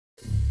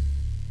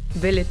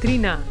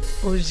Beletrina,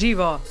 v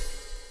živo.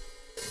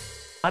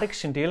 Marek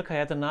Šindelka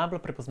je eden najbolj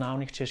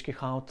prepoznavnih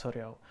čeških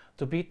avtorjev,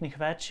 dobitnih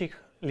večjih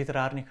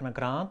literarnih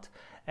nagrad,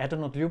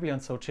 eden od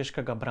ljubljencev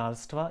češkega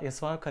bralstva, je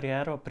svojo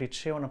kariero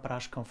pričel na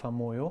praškem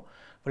Famuju,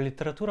 v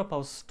literaturo pa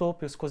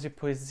vstopil skozi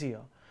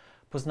poezijo.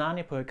 Poznan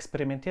je po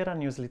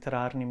eksperimentiranju z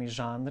literarnimi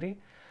žanri,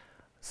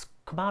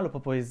 kmalu po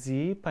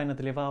poeziji pa je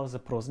nadaljeval z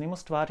proznim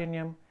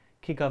ustvarjanjem,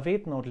 ki ga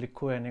vedno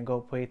odlikuje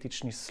njegov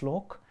poetični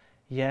slog,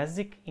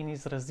 jezik in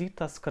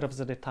izrazita skrb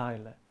za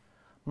detajle.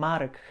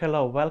 Marek,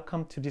 hello,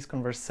 welcome to this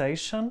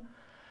conversation.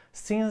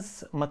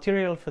 Since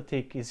Material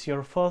Fatigue is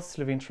your first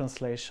Slovene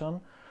translation,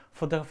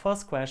 for the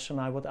first question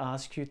I would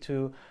ask you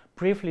to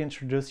briefly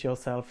introduce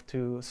yourself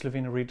to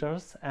Slovene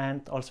readers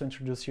and also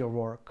introduce your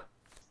work.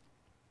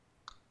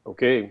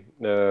 Okay,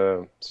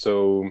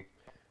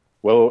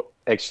 well,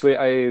 actually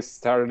I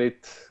started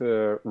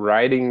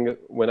writing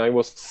when I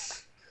was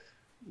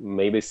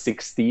maybe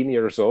 16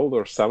 years old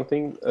or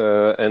something,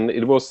 and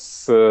it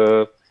was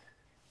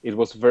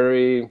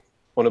very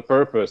on a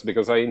purpose,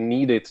 because I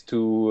needed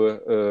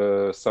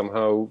to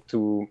somehow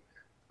to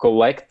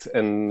collect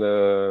and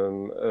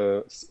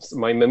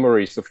my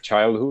memories of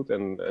childhood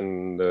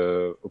and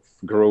of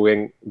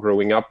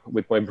growing up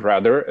with my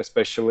brother,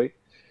 especially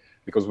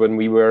because when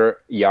we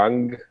were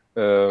young,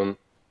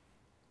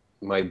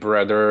 my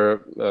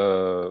brother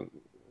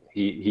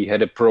he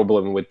had a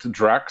problem with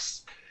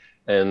drugs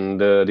and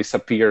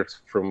disappeared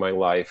from my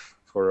life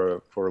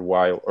for a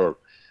while, or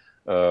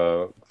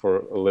for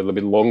a little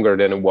bit longer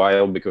than a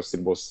while, because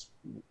it was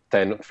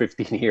 10 or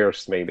 15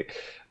 years maybe.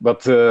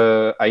 But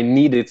I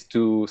needed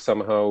to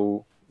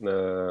somehow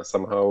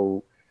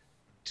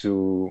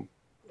to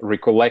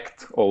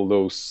recollect all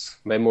those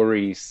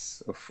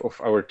memories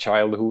of our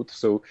childhood.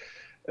 So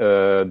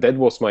that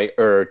was my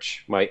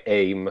urge, my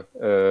aim.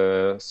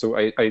 So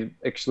I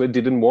actually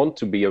didn't want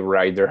to be a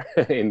writer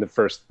in the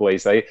first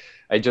place. I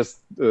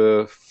just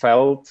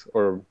felt,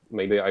 or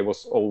maybe I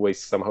was always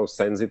somehow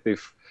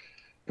sensitive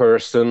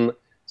person,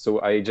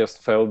 so I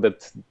just felt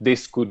that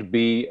this could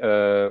be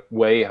a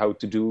way how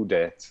to do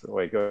that,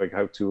 like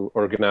how to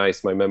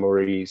organize my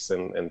memories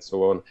and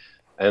so on.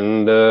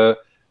 And the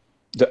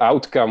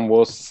outcome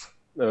was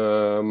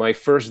my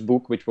first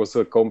book, which was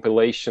a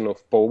compilation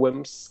of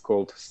poems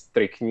called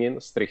Strichnin,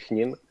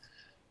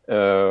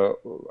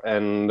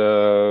 and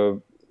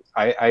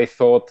I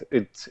thought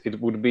it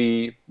would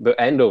be the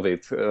end of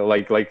it.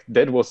 Like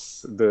that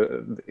was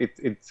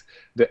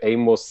the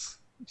aim was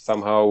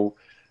somehow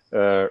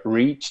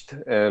reached,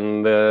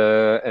 and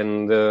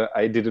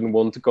I didn't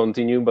want to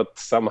continue, but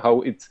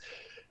somehow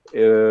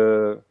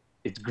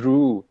it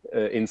grew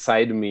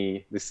inside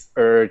me, this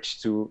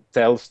urge to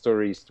tell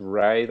stories, to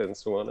write, and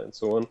so on and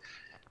so on.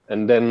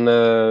 And then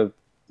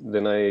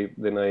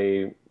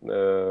I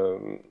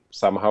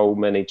somehow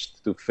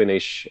managed to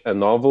finish a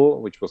novel,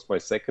 which was my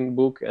second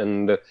book,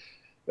 and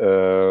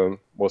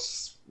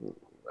was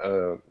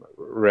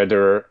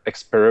rather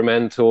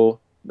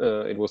experimental.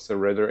 It was a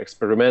rather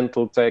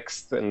experimental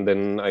text, and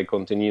then I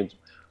continued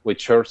with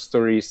short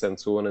stories and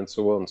so on and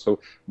so on. So,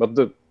 but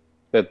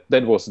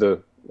that was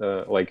the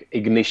like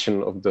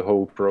ignition of the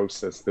whole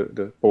process,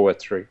 the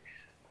poetry.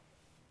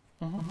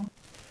 Mm-hmm.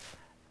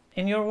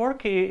 In your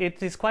work,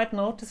 it is quite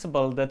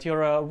noticeable that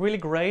you're a really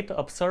great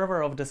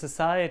observer of the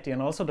society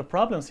and also the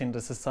problems in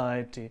the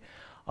society.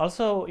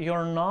 Also,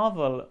 your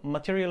novel,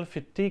 Material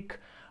Fatigue,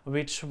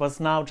 which was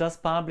now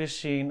just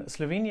published in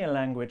Slovenian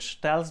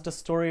language, tells the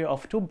story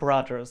of two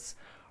brothers,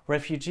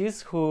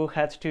 refugees who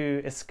had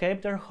to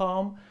escape their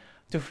home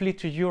to flee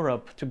to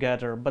Europe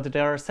together, but they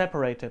are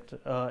separated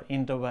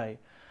in the way.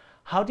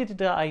 How did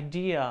the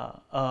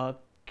idea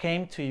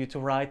came to you to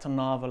write a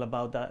novel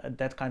about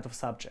that kind of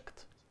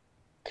subject?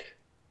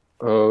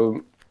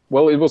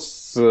 Well, it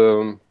was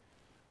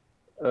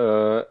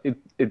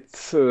it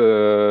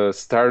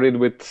started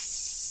with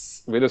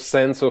a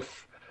sense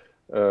of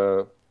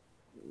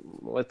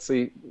let's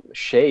say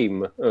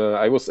shame.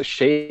 I was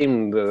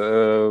ashamed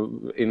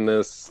it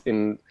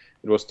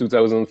was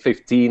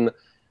 2015,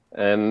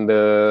 and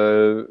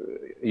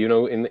you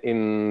know,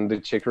 in the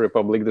Czech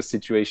Republic the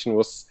situation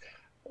was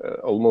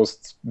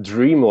almost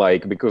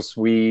dreamlike, because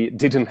we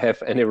didn't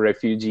have any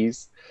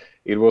refugees.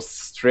 It was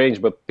strange,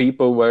 but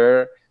people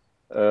were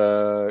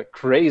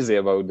crazy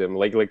about them,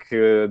 like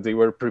they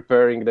were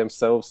preparing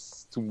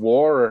themselves to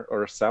war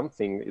or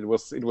something. It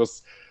was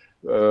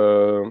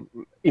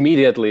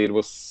immediately it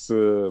was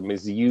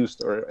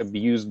misused or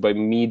abused by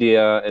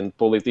media and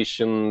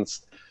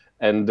politicians,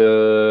 and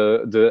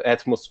the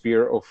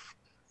atmosphere of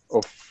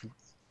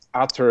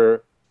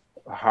utter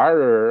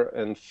horror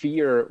and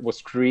fear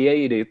was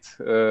created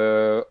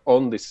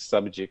on this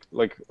subject.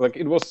 Like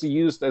it was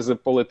used as a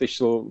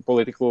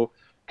political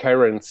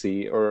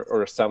currency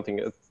or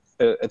something,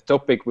 a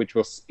topic which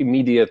was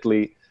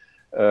immediately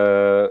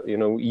you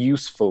know,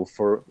 useful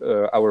for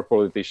our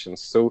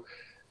politicians.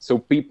 So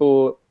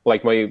people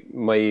like my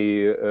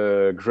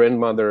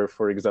grandmother,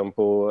 for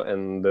example,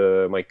 and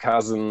my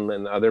cousin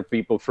and other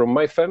people from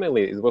my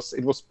family, it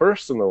was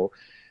personal,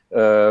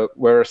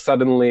 where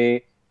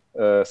suddenly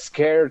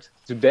scared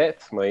to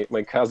death.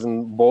 My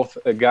cousin bought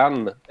a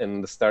gun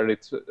and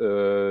started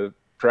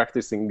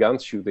practicing gun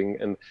shooting,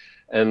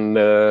 and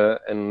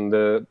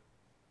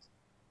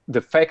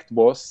the fact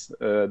was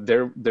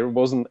there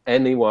wasn't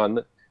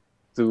anyone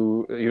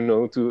to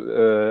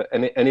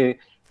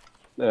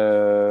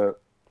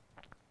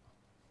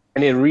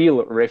any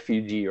real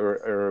refugee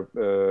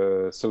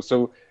or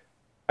so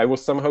I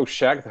was somehow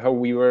shocked how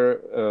we were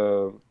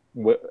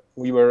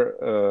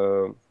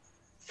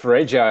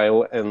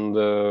fragile and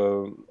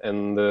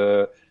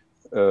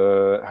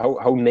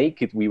how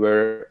naked we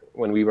were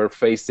when we were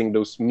facing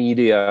those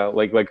media,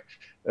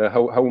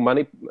 how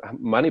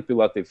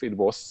manipulative it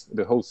was,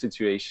 the whole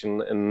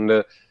situation,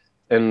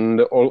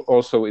 and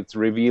also it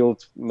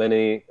revealed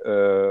many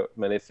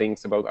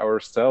things about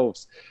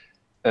ourselves,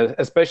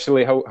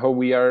 especially how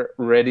we are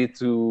ready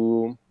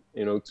to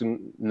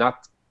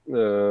not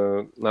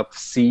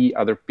see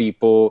other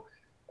people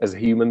as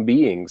human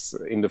beings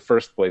in the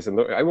first place. And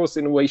I was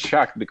in a way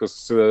shocked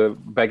because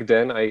back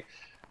then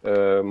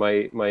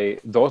my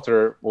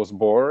daughter was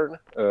born,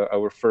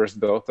 our first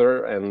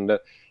daughter, and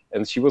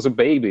she was a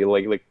baby,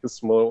 like a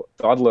small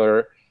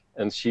toddler,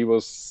 and she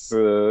was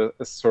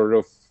sort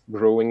of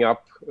growing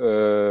up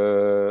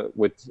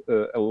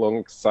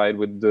alongside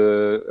with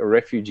the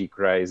refugee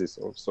crisis,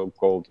 or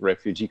so-called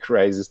refugee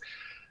crisis,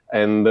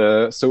 and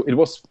so it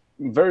was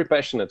very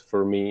passionate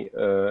for me,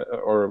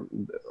 or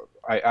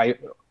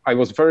I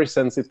was very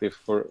sensitive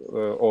for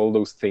all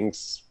those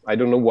things. I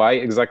don't know why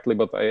exactly,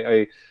 but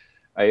I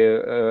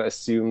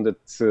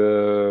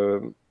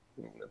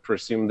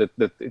presume that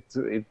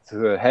it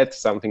had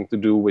something to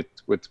do with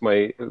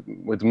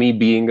me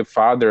being a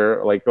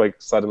father, like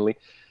suddenly,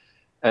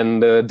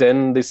 and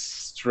then this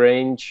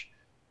strange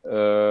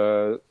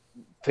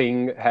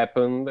thing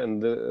happened,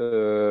 and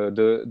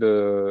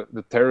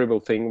the terrible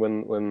thing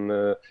when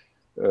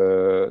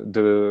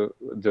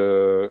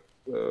the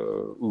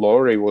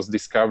lorry was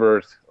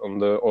discovered on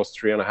the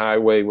Austrian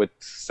highway with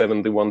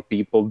 71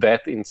 people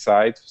dead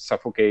inside,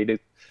 suffocated,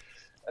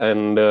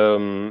 and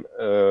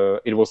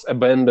it was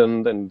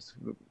abandoned, and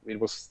it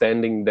was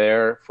standing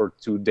there for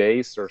 2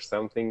 days or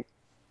something,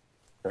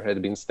 or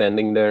had been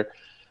standing there,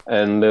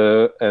 and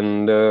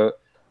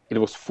it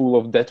was full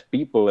of dead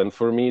people. And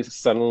for me,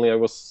 suddenly I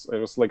was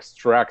like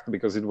struck,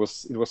 because it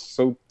was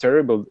so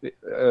terrible,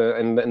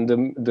 and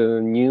the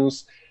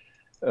news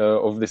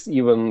of this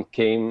event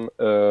came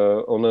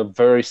on a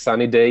very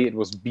sunny day. It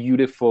was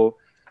beautiful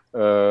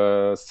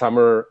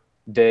summer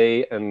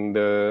day, and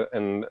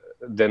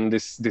then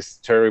this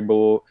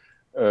terrible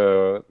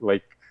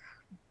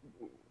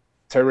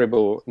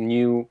terrible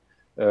new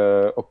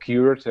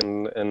occurred,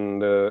 and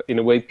in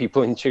a way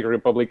people in Czech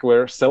Republic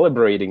were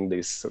celebrating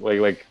this,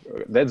 like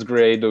that's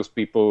great, those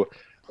people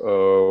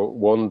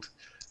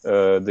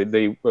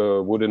they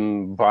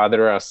wouldn't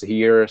bother us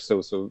here,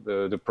 so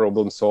the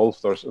problem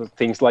solved, or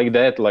things like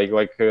that,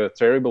 like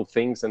terrible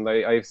things. And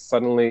I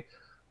suddenly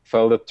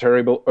felt a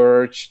terrible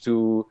urge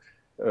to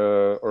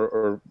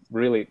or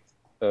really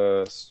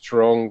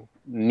strong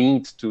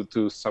need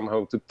to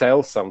somehow to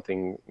tell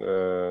something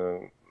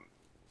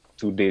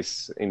to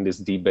this in this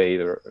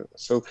debate, or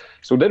so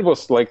that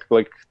was like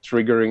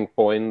triggering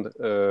point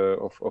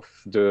of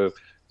the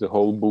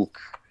whole book.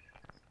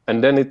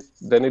 And then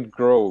it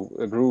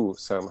grew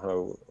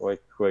somehow,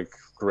 like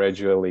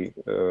gradually.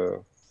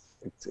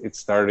 It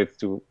started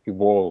to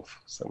evolve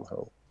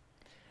somehow.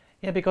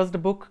 Yeah, because the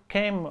book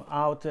came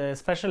out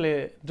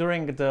especially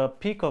during the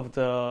peak of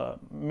the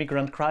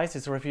migrant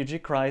crisis, refugee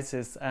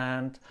crisis,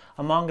 and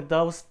among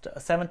those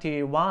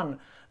 71,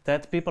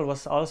 that people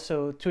was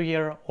also a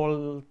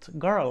 2-year-old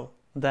girl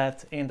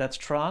that in that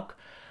truck.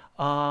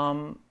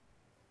 I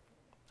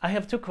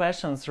have 2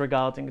 questions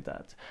regarding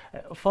that.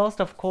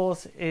 First, of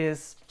course,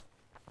 is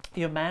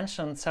you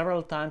mentioned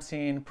several times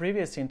in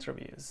previous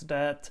interviews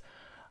that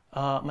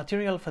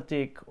material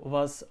fatigue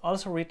was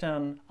also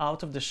written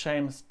out of the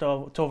shame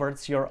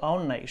towards your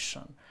own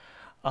nation.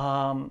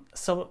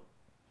 So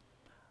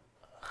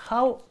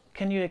how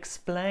can you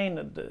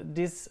explain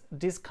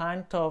this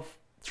kind of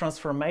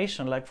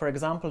transformation? Like, for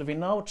example, we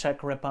know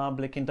Czech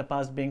Republic in the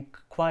past being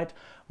quite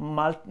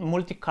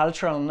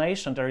multicultural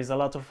nation. There is a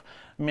lot of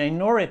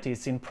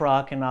minorities in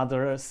Prague and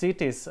other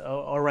cities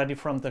already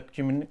from the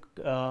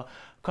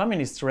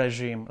communist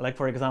regime, like,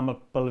 for example,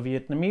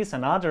 Vietnamese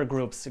and other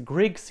groups,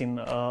 Greeks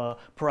in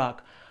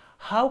Prague.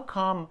 How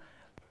come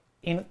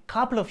in a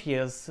couple of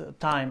years'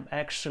 time,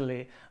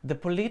 actually, the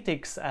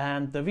politics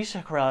and the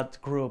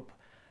Visegrad group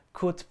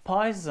could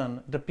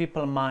poison the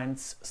people's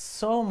minds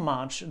so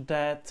much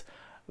that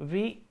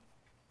we,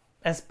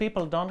 as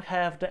people, don't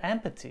have the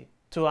empathy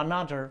to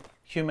another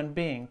human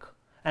being,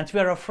 and we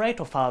are afraid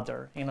of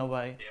other, in a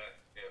way?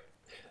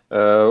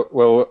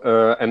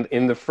 And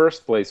in the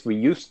first place, we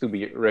used to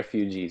be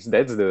refugees.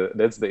 That's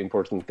the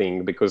important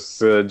thing, because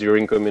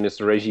during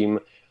communist regime,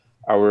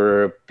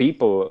 our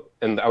people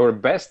and our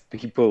best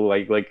people,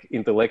 like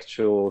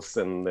intellectuals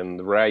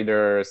and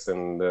writers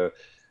and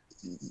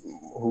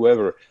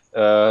whoever,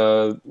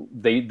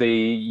 they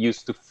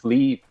used to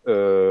flee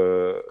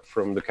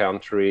from the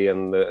country,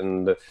 and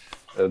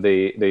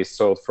they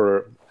sought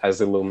for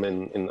asylum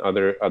in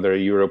other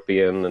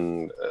European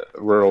and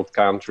world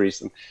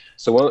countries, and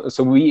so on.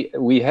 So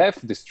we have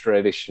this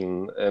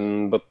tradition,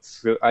 but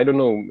I don't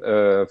know,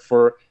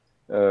 for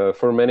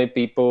many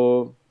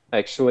people,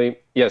 actually,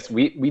 yes,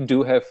 we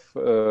do have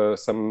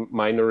some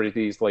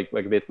minorities like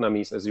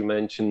Vietnamese, as you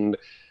mentioned,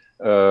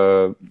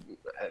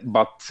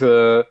 but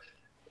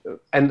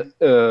and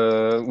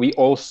we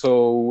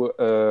also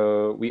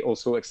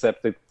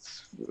accepted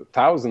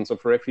thousands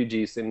of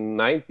refugees in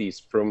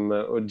 '90s from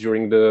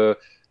during the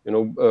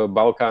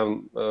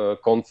Balkan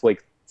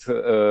conflict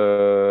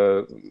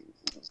from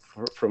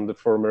the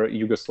former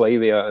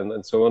Yugoslavia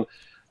and so on.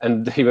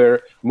 And they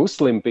were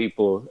Muslim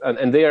people,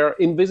 and they are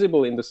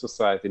invisible in the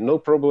society, no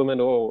problem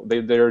at all.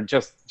 They're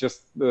just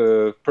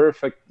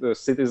perfect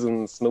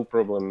citizens, no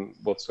problem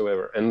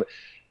whatsoever.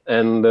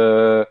 And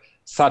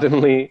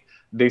suddenly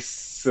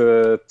this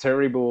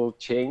terrible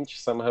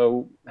change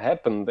somehow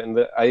happened, and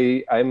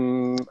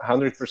I'm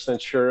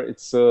 100% sure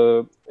it's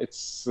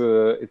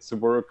a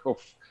work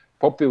of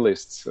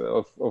populists,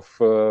 of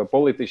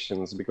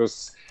politicians,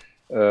 because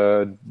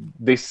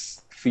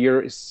this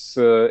fear is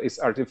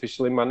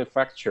artificially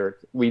manufactured.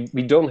 We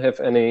don't have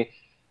any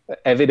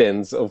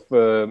evidence of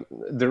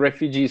the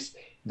refugees.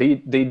 They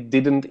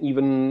didn't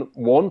even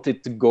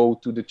wanted to go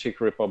to the Czech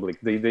Republic.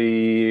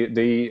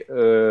 They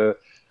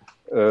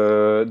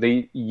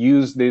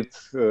used it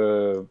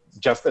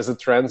just as a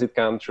transit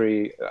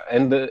country,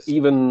 and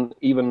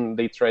even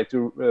they tried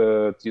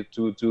to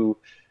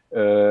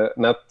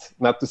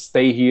not to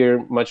stay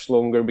here much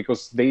longer,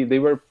 because they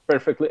were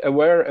perfectly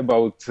aware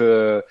about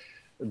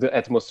the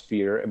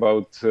atmosphere,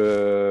 about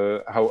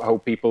how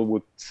people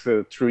would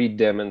treat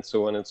them, and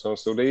so on and so on.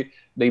 So they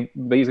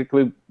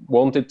basically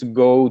wanted to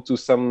go to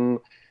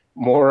some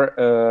more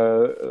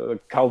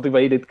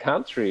cultivated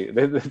country.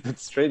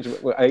 That's strange.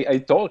 I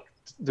talked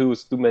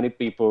to many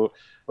people,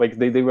 like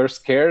they were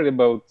scared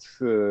about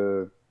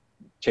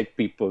Czech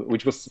people,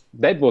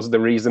 that was the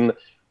reason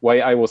why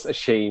I was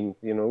ashamed.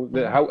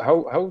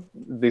 How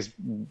this,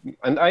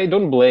 and I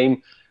don't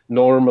blame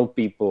normal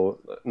people,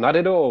 not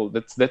at all.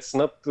 That's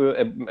not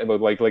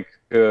about like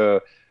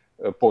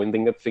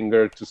pointing a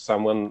finger to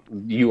someone,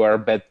 you are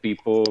bad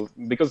people,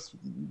 because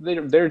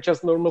they're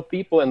just normal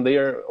people, and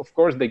of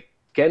course they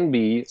can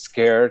be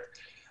scared,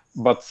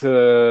 but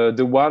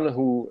the one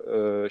who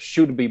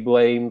should be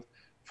blamed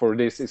for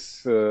this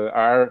is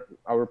our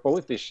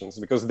politicians,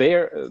 because they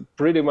are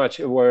pretty much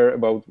aware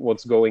about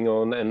what's going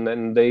on,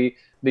 and they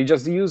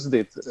just used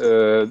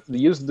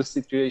used the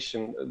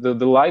situation,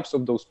 the lives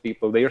of those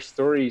people, their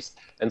stories,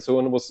 and so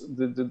on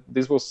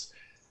this was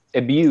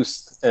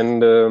abused,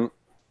 and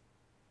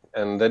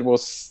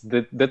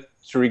that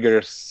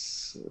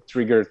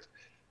triggered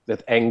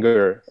that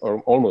anger,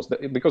 or almost,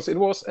 because it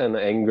was an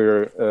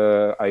anger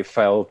I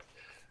felt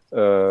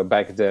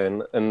back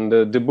then, and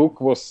the book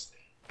was.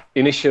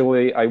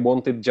 Initially, I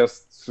wanted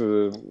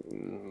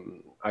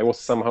I was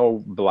somehow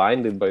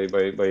blinded by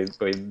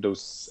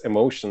those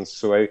emotions.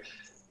 So I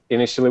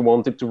initially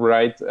wanted to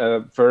write a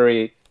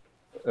very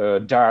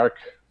dark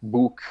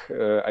book.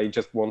 I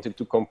just wanted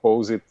to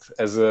compose it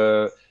as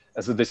a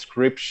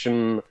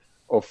description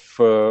of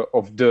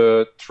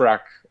the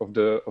truck, of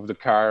the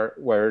car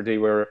where they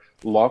were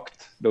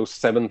locked, those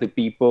 70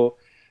 people.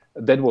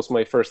 That was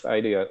my first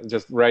idea.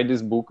 Just write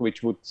this book,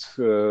 which would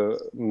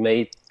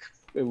make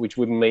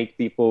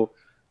people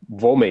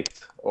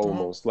vomit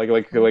almost,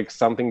 like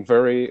something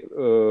very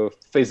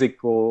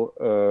physical,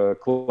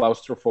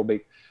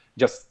 claustrophobic.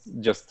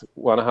 Just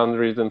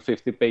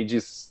 150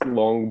 pages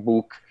long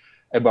book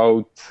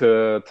about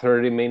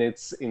 30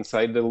 minutes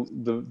inside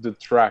the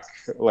truck,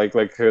 like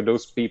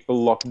those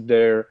people locked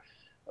there,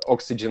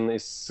 oxygen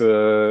is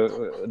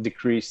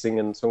decreasing,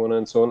 and so on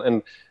and so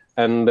on,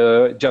 and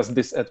just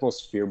this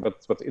atmosphere,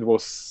 but it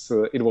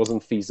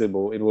wasn't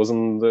feasible. It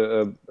wasn't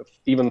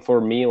even for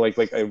me. Like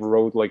I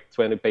wrote like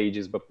 20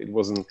 pages, but it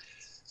wasn't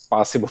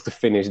possible to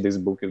finish this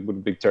book. It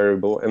would be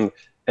terrible.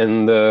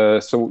 And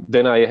so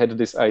then I had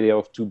this idea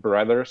of two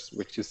brothers,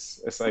 which is,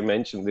 as I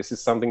mentioned, this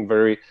is something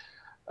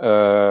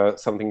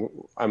something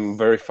I'm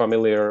very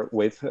familiar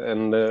with,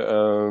 and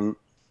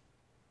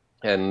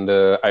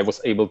I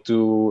was able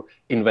to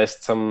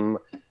invest some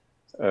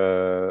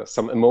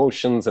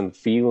emotions and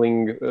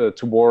feeling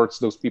towards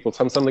those people,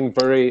 something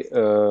very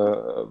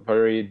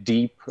very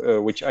deep,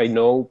 which I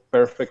know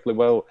perfectly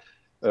well,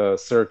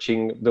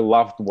 searching the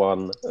loved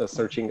one,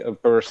 searching a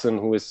person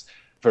who is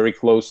very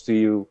close to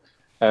you,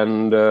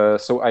 and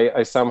so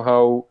I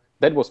somehow,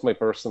 that was my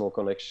personal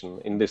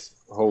connection in this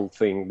whole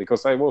thing,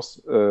 because I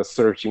was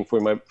searching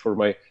for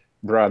my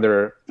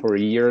brother for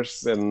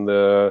years, and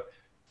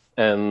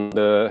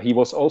he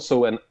was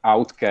also an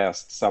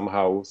outcast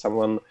somehow,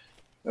 someone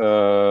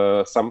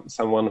who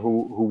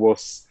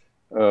was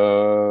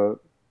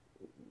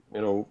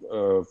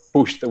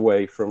pushed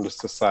away from the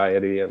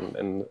society,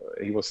 and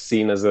he was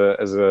seen as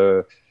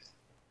a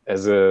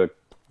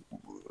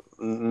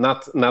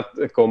not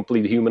a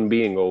complete human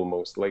being,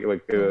 almost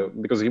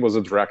because he was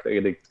a drug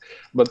addict.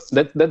 But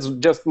that's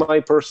just my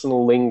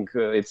personal link.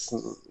 It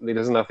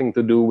has nothing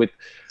to do with.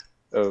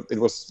 It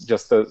was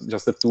just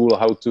a tool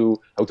how to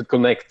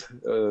connect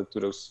to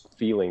those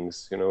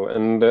feelings, you know.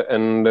 And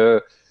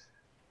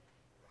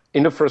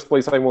in the first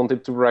place, I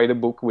wanted to write a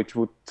book which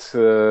would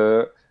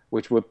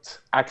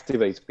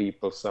activate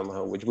people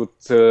somehow, which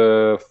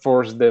would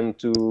force them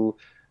to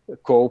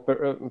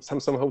cooperate,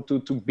 somehow to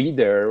be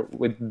there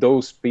with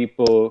those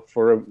people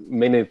for a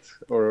minute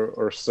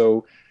or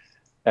so,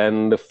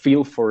 and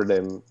feel for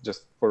them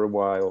just for a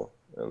while.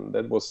 And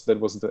that was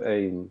the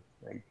aim,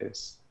 I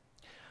guess.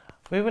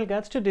 We will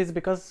get to this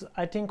because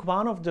I think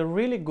one of the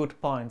really good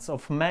points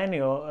of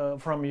many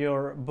from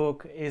your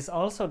book is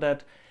also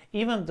that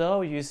even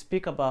though you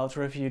speak about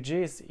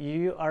refugees,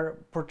 you are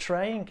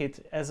portraying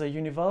it as a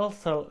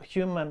universal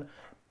human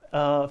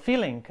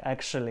feeling,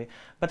 actually.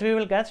 But we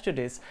will get to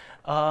this.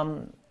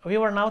 We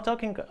were now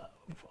talking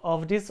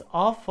of this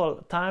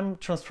awful time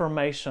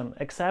transformation,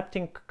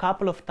 accepting a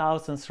couple of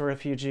thousands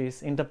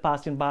refugees in the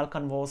past in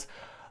Balkan Wars,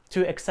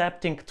 to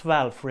accepting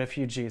 12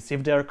 refugees,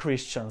 if they are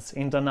Christians,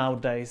 in the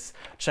nowadays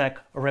Czech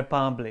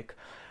Republic.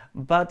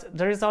 But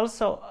there is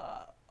also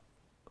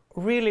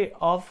really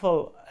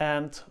awful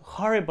and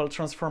horrible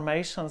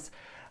transformations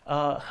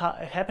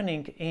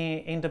happening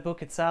in the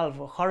book itself,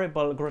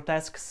 horrible,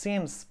 grotesque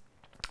scenes,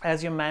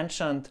 as you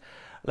mentioned,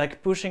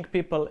 like pushing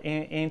people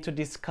into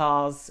these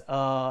cars,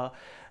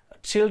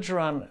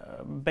 children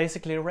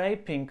basically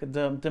raping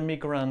the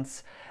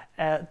migrants,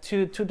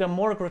 to the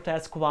more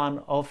grotesque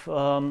one of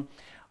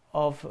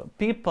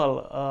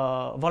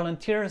people,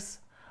 volunteers,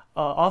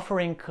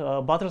 offering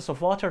bottles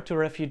of water to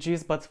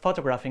refugees, but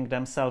photographing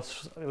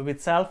themselves with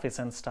selfies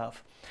and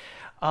stuff.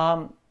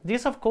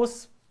 This, of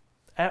course,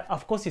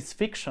 is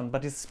fiction,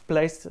 but it's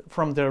placed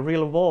from the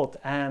real world.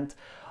 And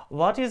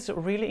what is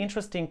really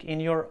interesting in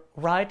your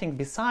writing,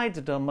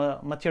 besides the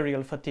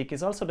material fatigue,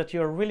 is also that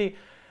you're really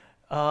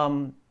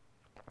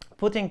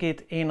putting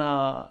it in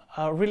a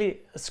really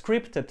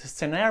scripted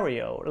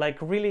scenario,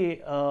 like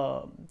really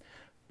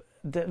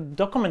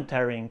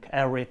documenting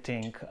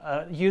everything.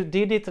 You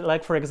did it,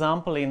 like, for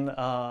example, in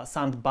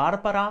Santa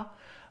Barbara,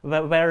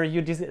 where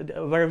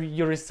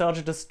you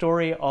researched the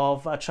story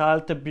of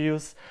child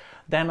abuse.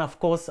 Then, of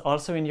course,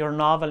 also in your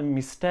novel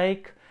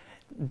Mistake,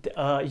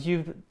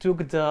 you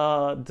took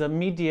the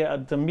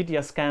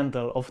media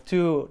scandal of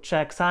two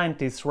Czech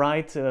scientists,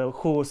 right,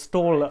 who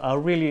stole a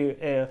really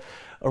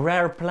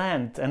rare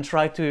plant and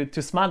tried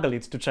to smuggle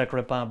it to Czech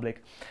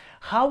Republic.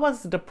 How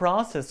was the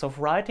process of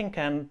writing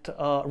and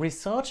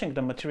researching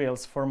the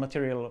materials for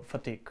material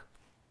fatigue?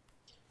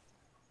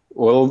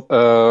 Well,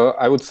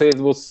 I would say it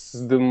was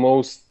the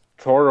most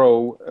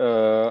thorough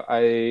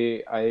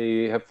I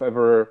have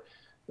ever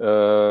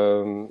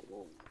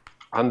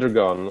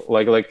undergone.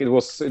 Like it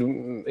was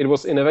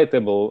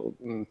inevitable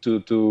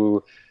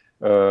to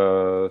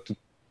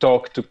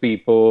talk to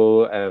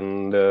people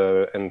and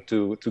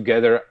to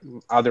gather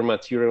other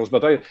materials.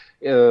 But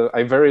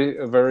I very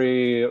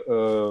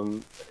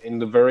in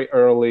the very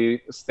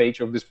early stage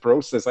of this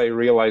process, I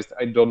realized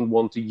I don't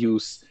want to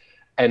use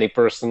any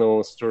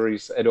personal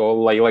stories at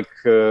all.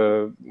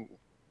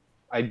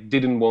 I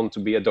didn't want to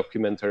be a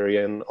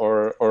documentarian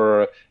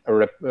or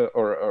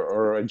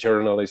a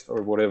journalist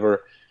or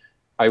whatever.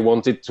 I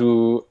wanted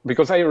to,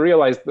 because I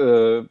realized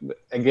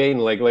again,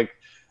 like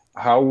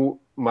how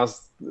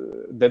must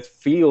that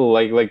feel,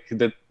 like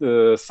that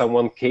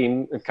someone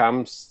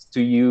comes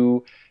to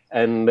you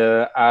and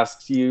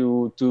asks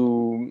you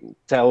to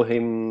tell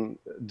him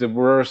the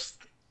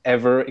worst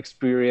ever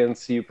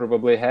experience you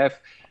probably have,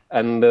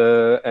 and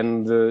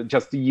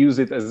just to use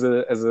it as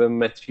a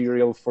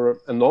material for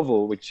a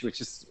novel, which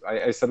is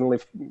I suddenly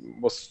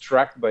was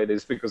struck by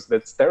this, because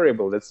that's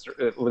terrible. That's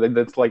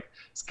like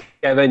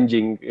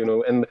scavenging, you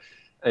know,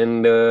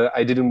 and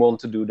I didn't want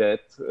to do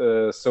that.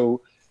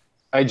 So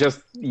I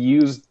just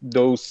used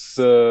those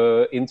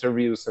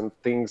interviews and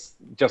things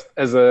just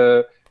as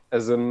a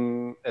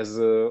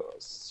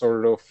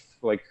sort of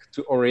like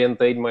to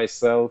orientate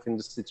myself in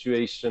the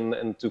situation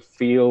and to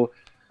feel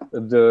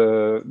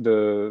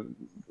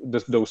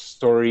those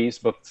stories.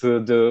 But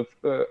the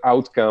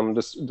outcome,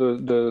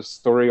 the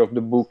story of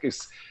the book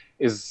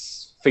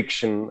is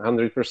fiction,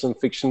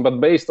 100% fiction, but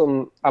based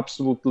on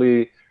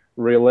absolutely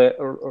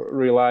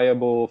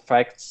reliable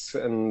facts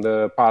and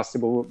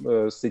possible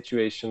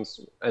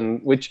situations,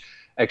 and which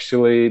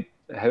actually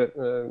have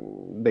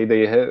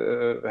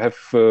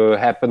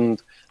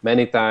happened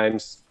many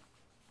times.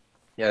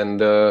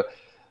 And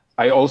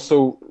I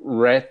also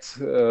read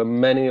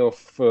many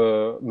of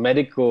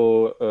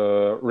medical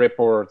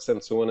reports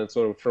and so on and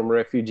so on from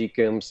refugee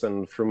camps,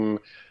 and from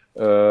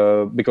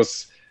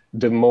because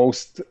the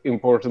most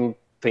important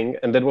thing,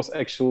 and that was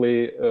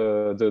actually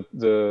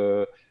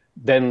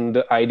then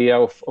the idea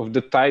of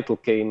the title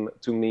came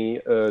to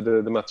me,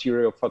 the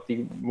material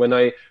fatigue, when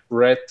I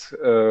read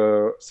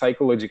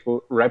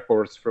psychological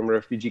reports from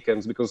refugee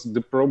camps, because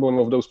the problem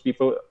of those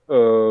people,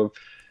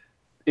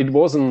 it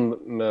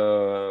wasn't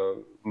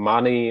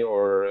money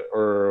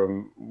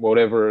or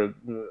whatever.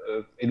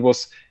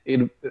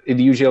 It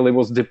usually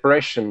was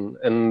depression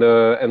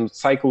and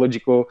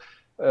psychological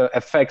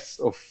effects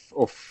of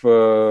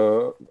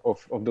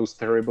those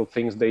terrible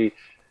things they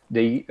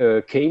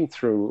came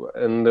through.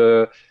 And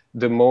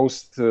the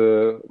most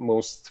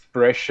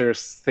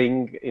precious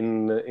thing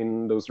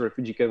in those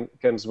refugee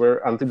camps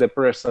were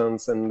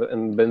antidepressants and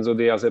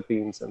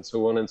benzodiazepines and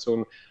so on,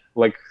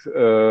 like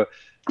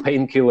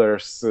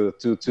painkillers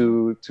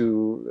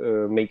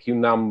to make you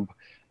numb.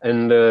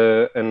 And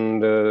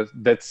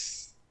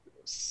that's,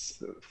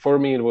 for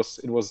me, it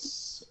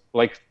was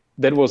like,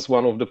 that was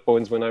one of the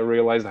points when I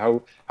realized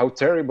how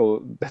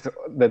terrible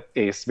that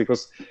is,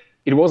 because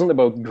it wasn't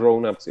about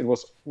grown-ups, it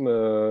was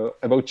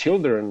about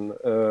children.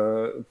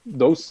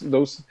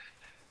 Those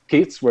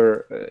kids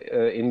were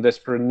in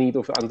desperate need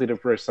of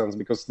antidepressants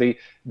because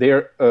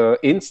their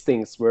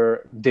instincts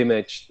were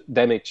damaged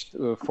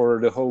for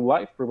the whole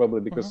life,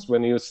 probably, because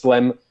when you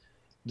slam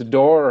the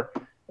door,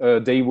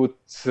 they would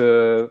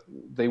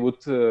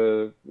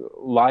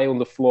lie on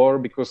the floor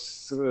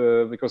because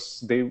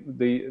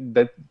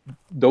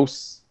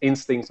those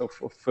instincts of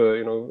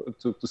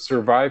to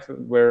survive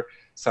were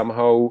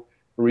somehow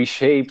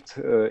reshaped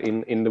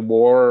in the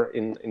war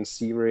in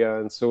Syria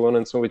and so on,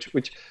 and so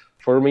which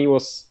for me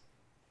was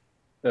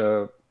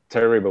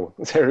terrible.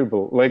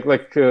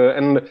 Like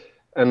then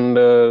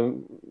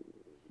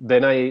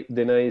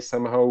I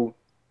somehow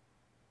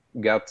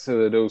got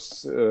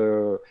those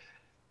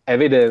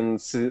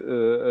evidence,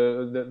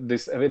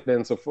 this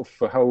evidence of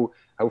how,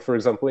 for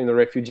example, in the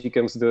refugee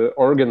camps, the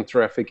organ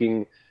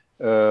trafficking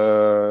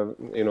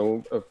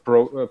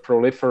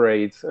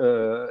proliferate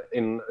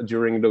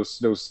during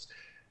those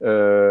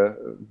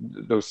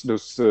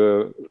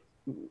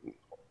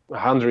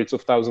hundreds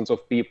of thousands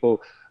of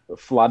people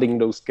flooding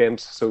those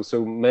camps.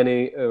 So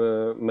many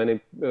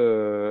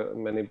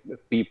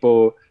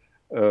people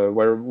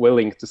were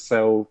willing to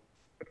sell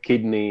a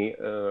kidney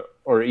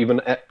or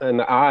even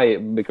an eye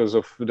because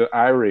of the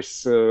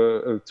iris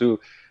to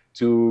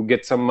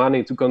get some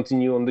money to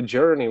continue on the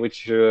journey,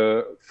 which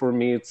for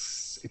me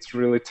it's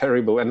really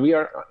terrible. And we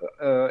are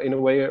in a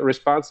way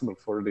responsible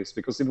for this,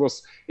 because it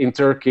was in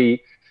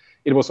Turkey.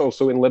 It was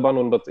also in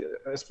Lebanon, but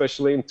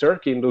especially in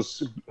Turkey, in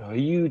those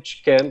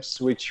huge camps,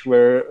 which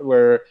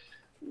were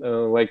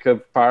like a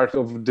part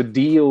of the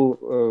deal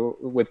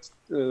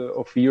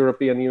of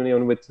European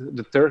Union with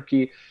the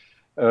Turkey.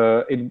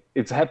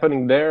 It's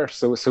happening there,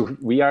 so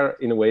we are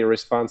in a way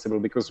responsible,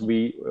 because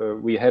we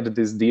had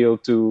this deal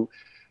to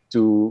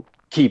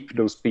keep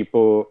those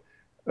people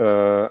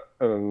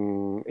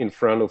in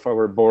front of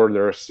our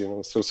borders,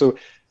 So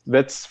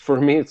that's,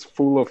 for me, it's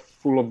full of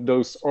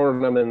those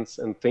ornaments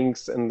and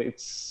things, and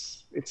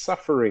it's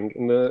suffering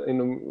in a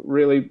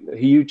really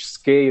huge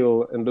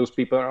scale, and those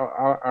people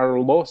are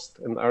lost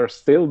and are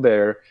still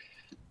there.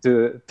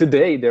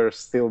 Today they're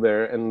still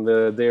there, and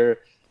they're,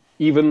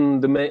 even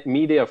the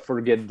media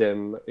forget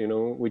them,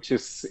 which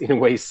is in a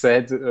way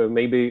sad.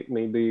 Maybe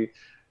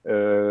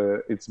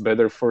it's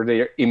better for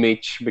their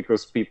image,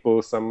 because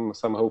people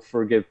somehow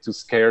forget to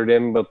scare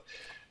them, but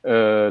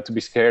to be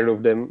scared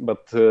of them.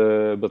 But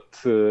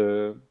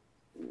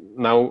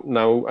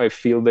now I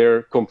feel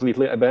they're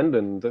completely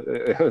abandoned,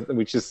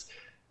 which is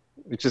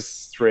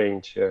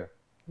strange. Yeah.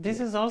 This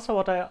is also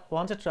what I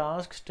wanted to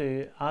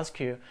ask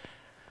you.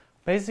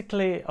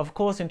 Basically, of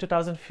course, in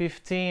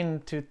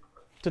 2015 to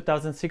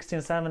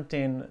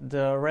 2016-17,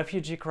 the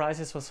refugee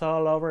crisis was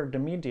all over the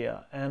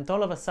media, and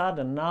all of a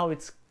sudden now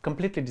it's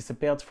completely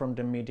disappeared from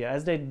the media,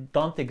 as they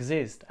don't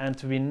exist.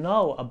 And we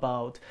know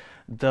about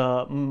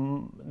the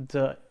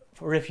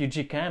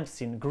refugee camps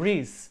in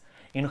Greece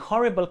in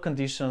horrible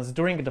conditions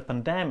during the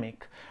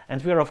pandemic,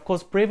 and we are of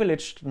course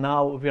privileged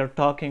now. We are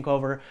talking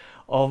over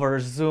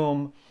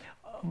Zoom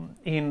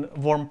in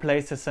warm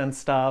places and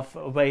stuff,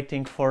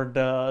 waiting for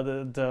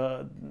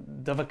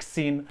the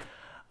vaccine.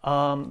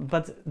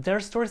 But their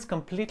stories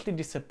completely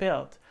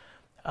disappeared.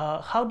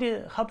 How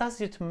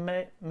does it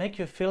make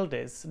you feel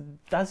this?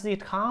 Does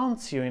it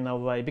haunt you in a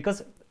way?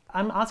 Because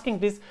I'm asking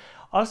this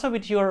also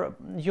with your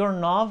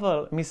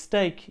novel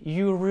Mistake.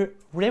 You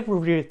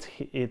rewrote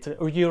it,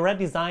 or you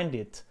redesigned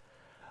it.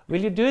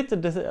 Will you do it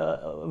with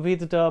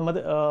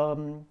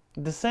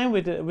the same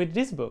with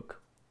this book?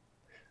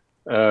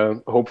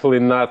 Hopefully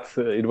not.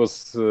 It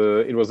was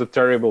a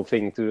terrible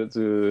thing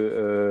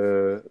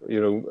to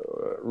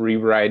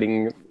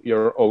rewriting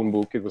your own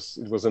book. It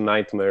was a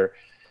nightmare.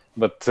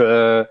 But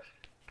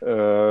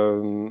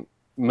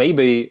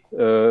maybe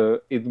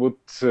it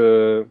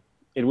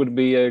would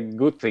be a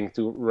good thing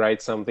to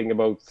write something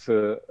about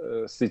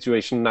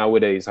situation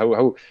nowadays.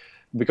 How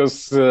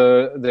because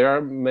there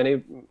are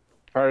many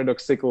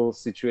paradoxical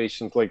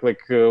situations, like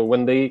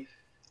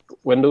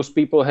when those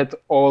people had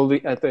all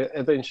the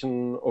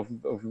attention of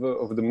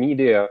the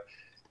media,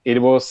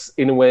 it was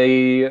in a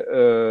way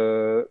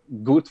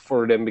good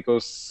for them,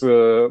 because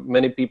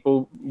many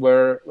people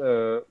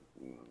were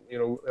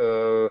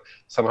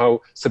somehow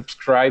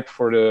subscribed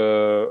for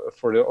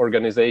the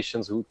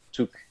organizations who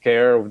took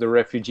care of the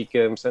refugee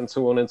camps and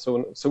so on and so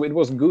on. So it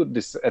was good,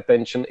 this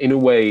attention, in a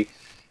way.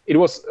 it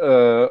was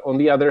on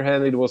the other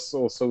hand, it was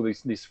also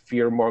this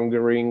fear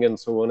mongering and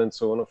so on and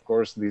so on. Of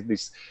course,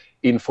 this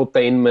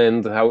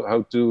infotainment,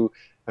 how to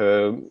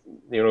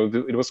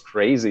it was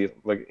crazy,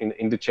 like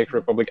in the Czech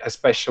Republic,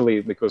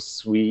 especially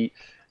because we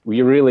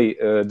really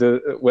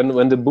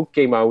when the book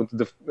came out,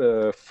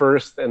 the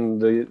first and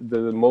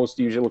the most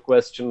usual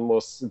question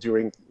was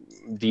during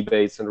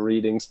debates and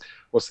readings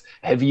was,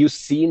 have you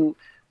seen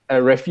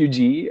a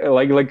refugee?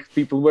 Like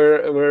people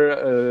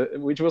were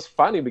which was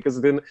funny,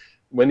 because then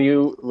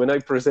when I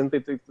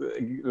presented it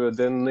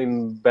then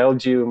in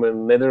Belgium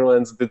and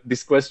Netherlands,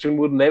 this question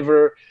would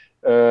never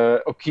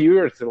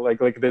occur.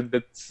 Like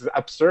that's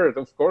absurd.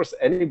 Of course,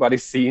 anybody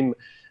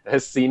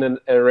has seen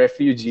a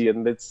refugee,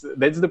 and that's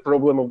the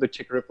problem of the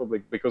Czech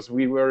Republic, because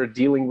we were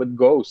dealing with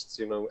ghosts,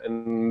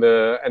 and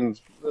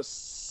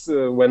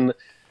when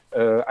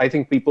I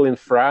think people in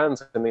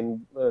France and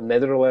in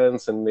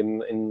Netherlands and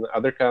in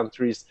other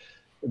countries,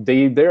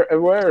 they're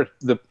aware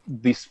that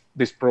this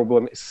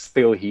problem is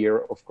still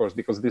here, of course,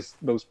 because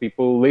those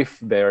people live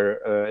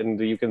there, and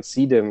you can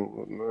see them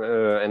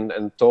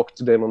and talk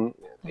to them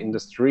in the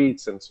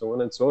streets and so on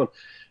and so on.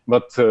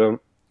 But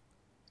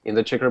in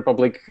the Czech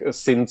Republic,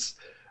 since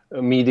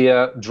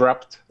media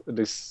dropped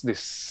this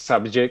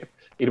subject,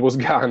 it was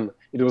gone.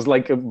 It was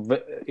like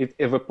it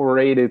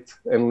evaporated,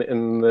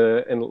 and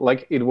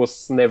like it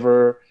was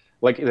never,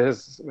 like it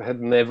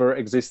had never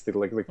existed.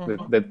 Like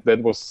that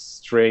was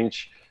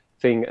strange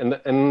thing,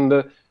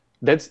 and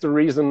that's the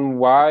reason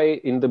why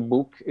in the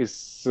book is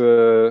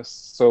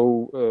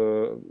so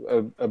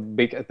a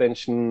big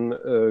attention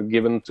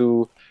given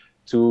to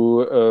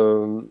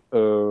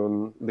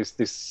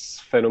this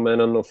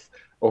phenomenon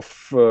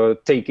of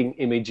taking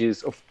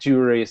images of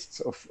tourists,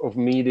 of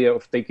media,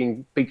 of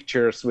taking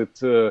pictures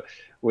with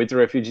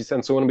refugees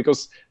and so on,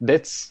 because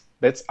that's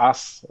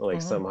us,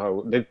 like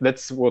somehow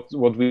that's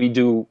what we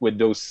do with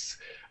those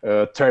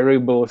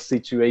terrible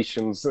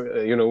situations,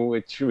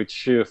 which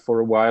for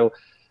a while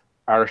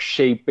are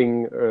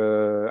shaping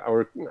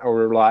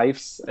our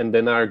lives and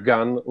then are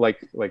gone,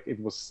 like it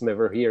was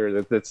never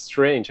here. That's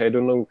strange. I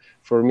don't know.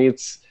 For me,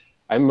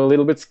 I'm a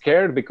little bit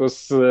scared,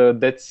 because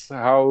that's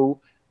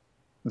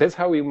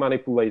how we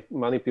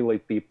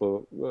manipulate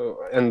people,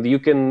 and you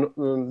can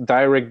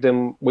direct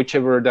them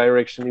whichever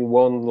direction you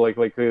want. Like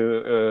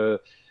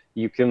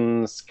you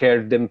can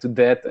scare them to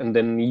death, and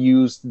then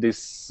use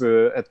this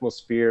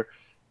atmosphere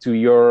to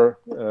your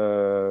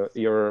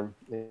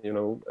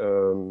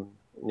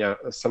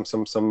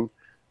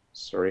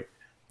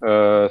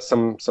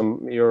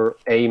some your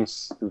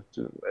aims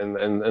to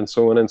and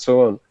so on and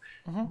so on.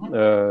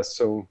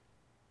 So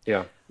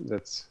yeah,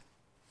 that's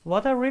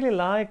what I really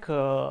like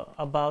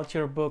about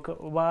your book,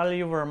 while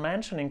you were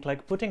mentioning,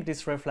 like putting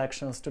these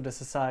reflections to the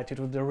society,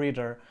 to the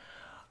reader,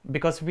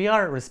 because we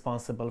are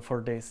responsible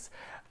for this.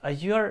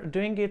 You are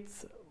doing it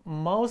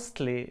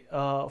mostly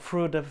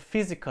through the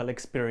physical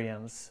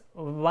experience.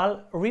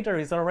 While reader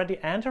is already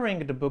entering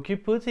the book, you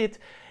put it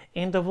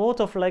in the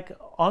world of like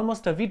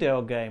almost a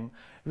video game.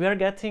 We are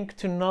getting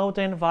to know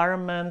the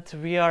environment.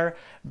 We are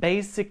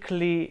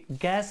basically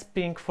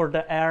gasping for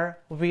the air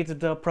with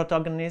the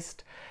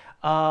protagonist.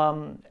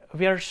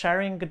 We are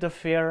sharing the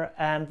fear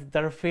and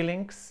their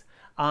feelings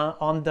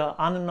on the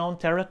unknown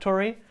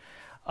territory.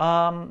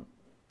 I'm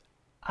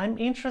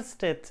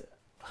interested,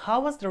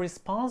 how was the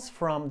response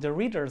from the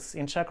readers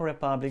in Czech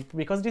Republic?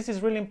 Because this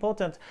is really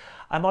important.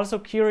 I'm also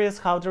curious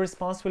how the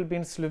response will be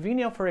in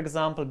Slovenia, for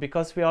example,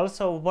 because we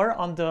also were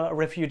on the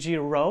refugee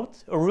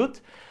route.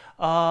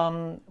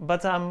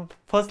 But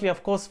firstly,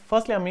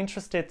 I'm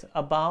interested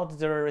about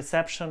the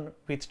reception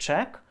with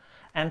Czech.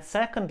 And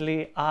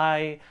secondly,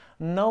 I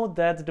know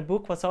that the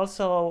book was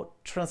also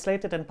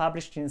translated and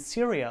published in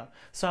Syria.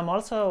 So I'm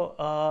also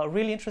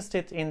really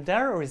interested in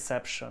their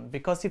reception,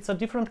 because it's a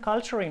different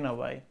culture in a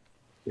way.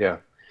 Yeah.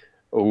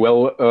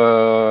 Well,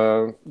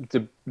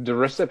 the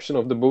reception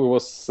of the book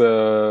was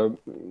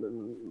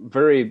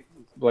very,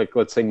 like,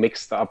 let's say,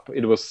 mixed up.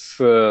 It was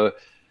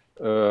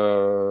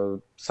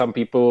some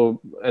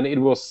people, and it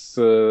was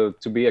to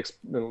be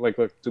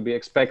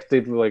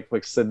expected.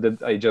 Like said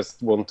that I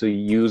just want to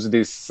use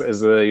this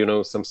as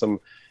a some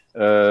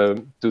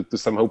to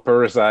somehow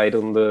parasite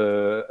on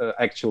the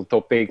actual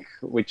topic.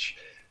 Which,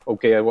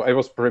 okay, I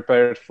was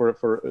prepared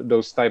for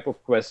those type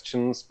of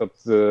questions, but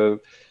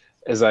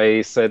as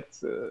I said,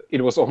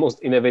 it was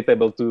almost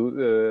inevitable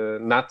to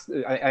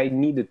I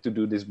needed to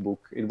do this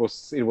book. It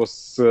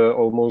was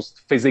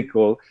almost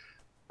physical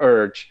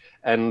urge,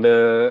 and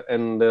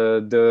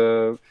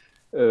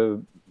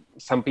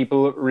some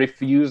people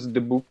refused the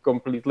book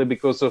completely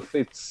because of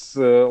its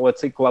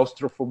let's say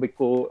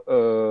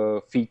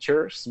claustrophobical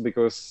features,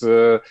 because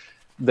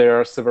there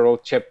are several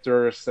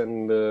chapters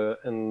and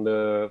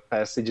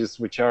passages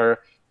which are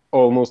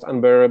almost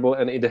unbearable.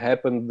 And it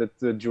happened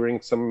that during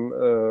some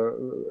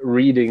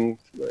reading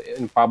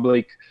in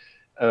public,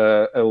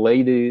 a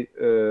lady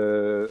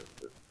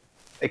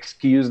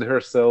excused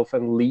herself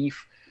and leave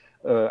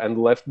and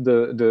left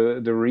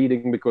the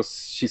reading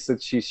because she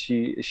said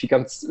she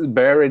can't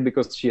bear it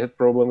because she had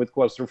problem with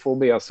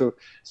claustrophobia.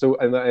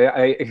 And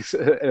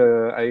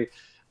I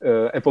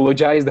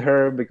apologized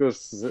her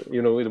because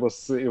it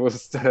was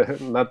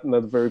not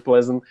very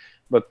pleasant.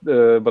 But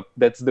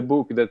that's the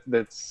book.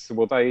 That's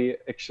what I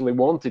actually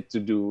wanted to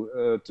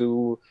do,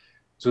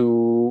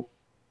 to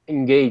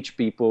engage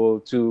people,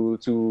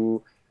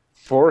 to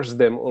force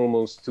them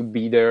almost to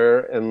be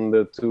there and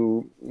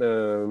to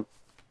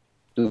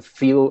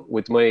feel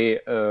with my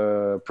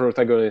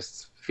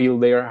protagonists, feel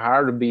their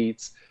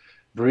heartbeats,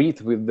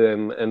 breathe with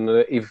them, and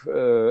if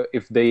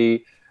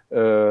they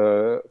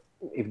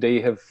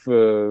have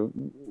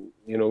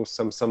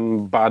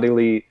some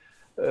bodily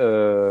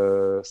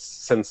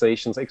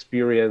sensations,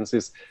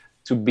 experiences,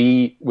 to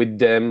be with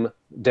them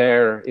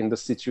there in the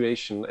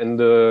situation.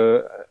 And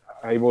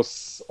I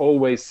was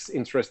always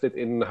interested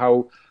in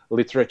how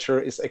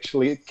literature is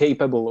actually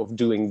capable of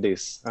doing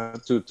this,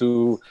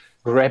 to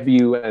grab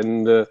you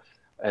and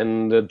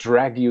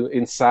drag you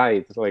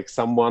inside, like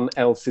someone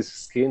else's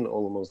skin,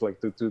 almost, like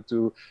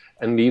to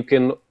and you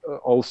can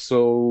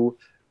also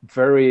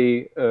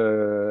very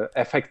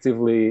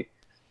effectively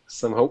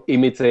somehow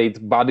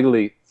imitate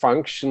bodily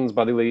functions,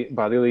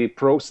 bodily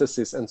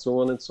processes, and so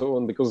on,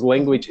 because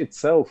language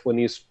itself, when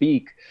you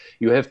speak,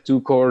 you have to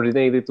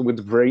coordinate it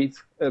with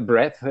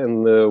breath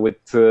and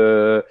with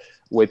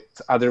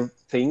other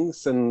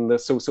things, and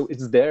so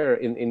it's there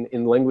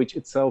in language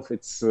itself.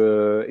 It's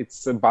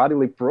a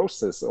bodily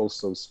process,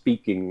 also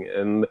speaking,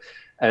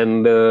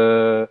 and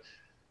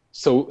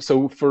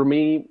so for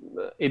me,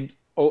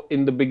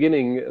 in the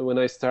beginning, when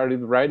I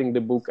started writing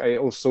the book, I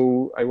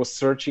was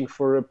searching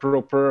for a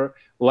proper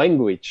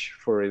language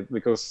for it,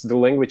 because the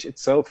language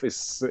itself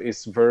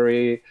is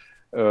very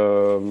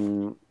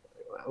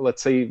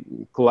let's say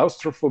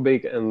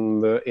claustrophobic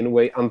and in a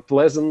way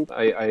unpleasant.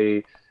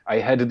 I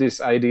had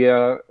this idea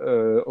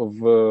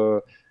of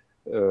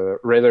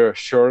rather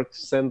short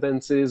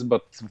sentences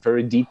but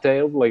very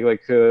detailed, like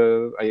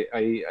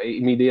I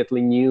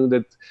immediately knew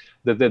that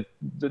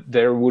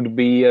there would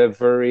be a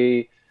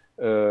very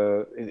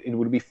it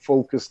would be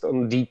focused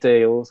on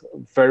details,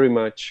 very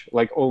much,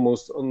 like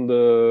almost on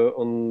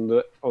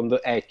the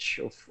edge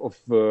of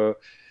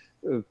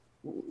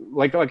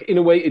like in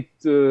a way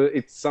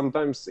it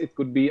sometimes it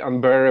could be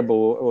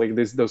unbearable, like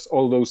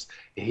all those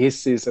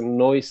hisses and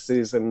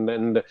noises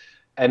and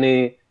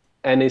any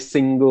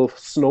single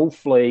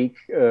snowflake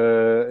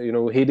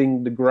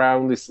hitting the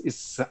ground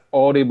is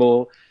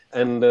audible,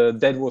 and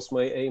that was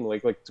my aim,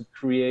 like to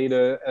create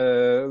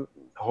a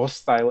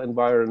hostile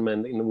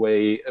environment in a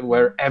way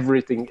where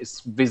everything is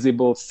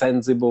visible,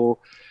 sensible,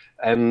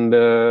 and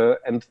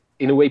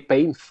in a way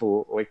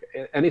painful, like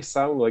any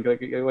sound, like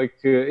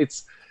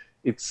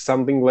it's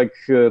something like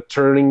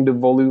turning the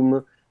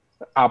volume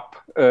up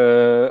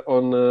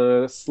on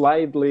a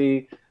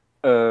slightly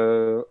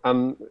to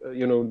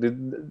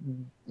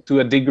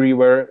a degree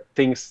where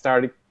things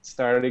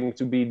starting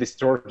to be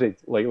distorted,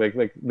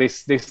 like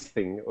this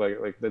thing,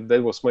 like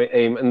that was my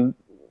aim. And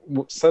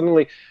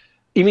suddenly,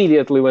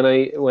 immediately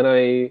when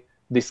I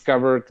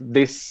discovered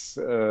this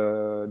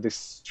this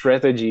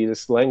strategy,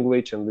 this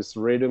language, and this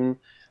rhythm,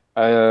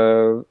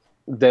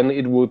 then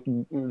it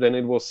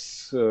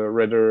was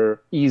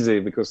rather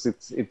easy, because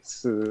it's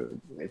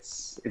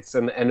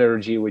an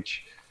energy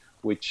which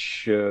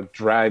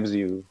drives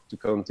you to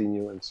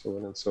continue, and so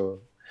on and so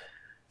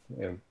on.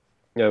 Yeah.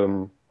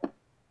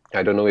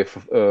 I don't know if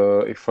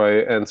I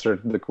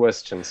answered the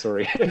question.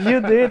 Sorry.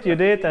 You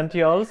did, and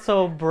you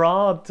also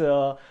brought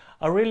a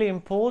really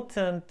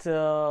important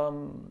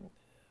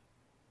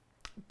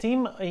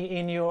theme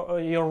in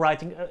your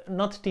writing,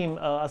 not theme,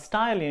 a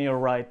style in your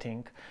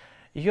writing.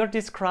 You're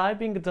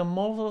describing the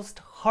most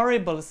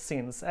horrible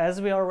scenes, as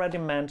we already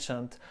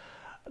mentioned,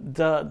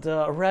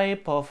 the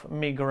rape of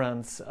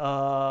migrants,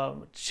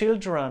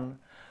 children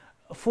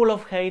full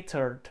of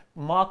hatred,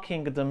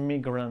 mocking the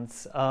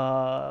migrants,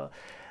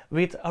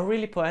 with a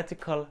really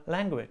poetical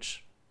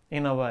language,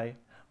 in a way,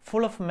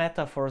 full of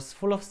metaphors,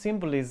 full of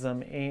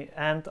symbolism.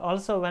 And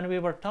also when we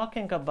were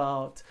talking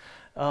about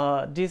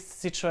this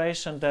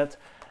situation that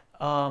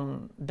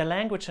the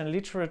language and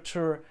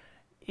literature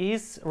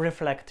is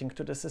reflecting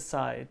to the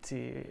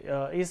society,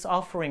 is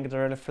offering the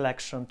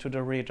reflection to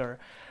the reader.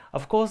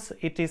 Of course,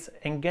 it is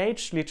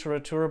engaged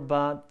literature,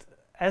 but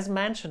as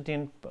mentioned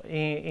in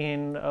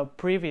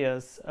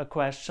previous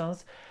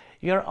questions,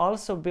 you're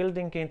also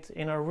building it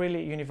in a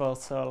really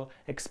universal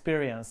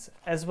experience,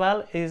 as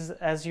well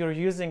as you're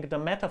using the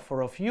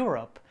metaphor of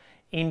Europe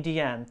in the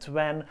end,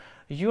 when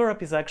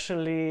Europe is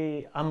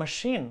actually a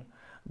machine,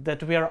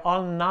 that we are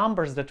all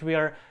numbers, that we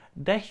are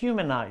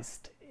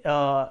dehumanized,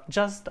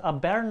 just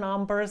bare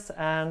numbers.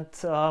 And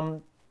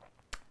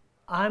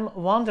I'm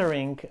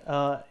wondering,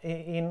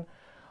 in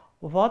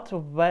what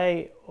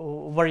way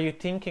were you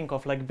thinking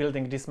of like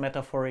building this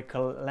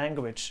metaphorical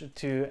language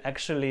to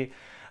actually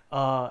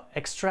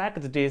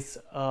extract these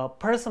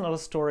personal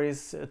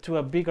stories to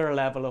a bigger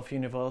level of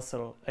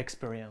universal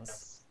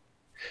experience?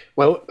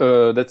 Well,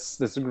 that's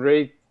a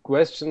great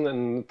question,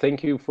 and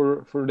thank you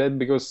for that,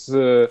 because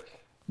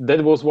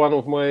that was one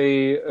of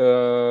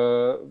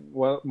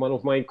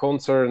my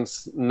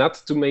concerns, not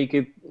to make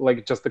it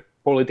like just a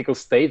political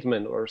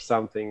statement or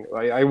something.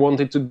 I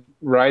wanted to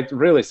write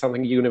really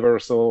something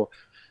universal,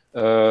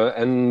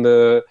 and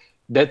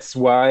that's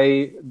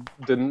why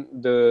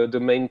the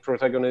main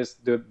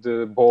protagonist,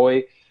 the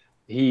boy,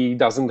 he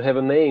doesn't have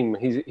a name.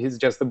 He's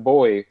just a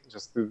boy,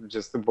 just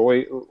a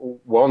boy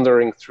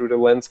wandering through the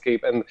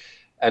landscape.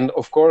 And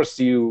of course,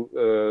 you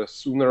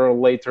sooner or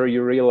later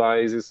you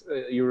realize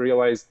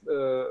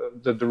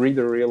that the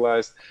reader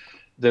realizes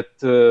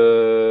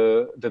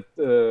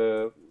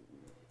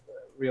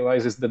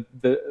that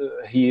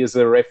he is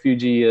a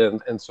refugee,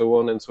 and so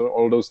on, and so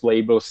all those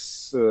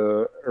labels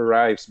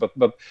arrives.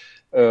 But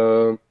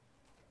in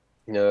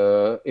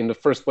the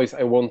first place,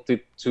 I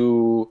wanted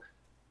to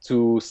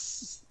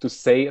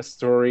say a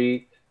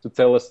story, to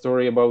tell a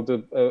story about a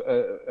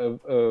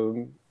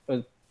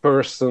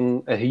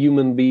person, a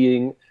human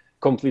being,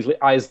 completely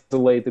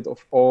isolated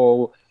of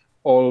all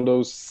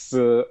those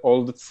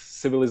all the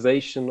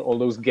civilization, all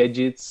those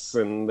gadgets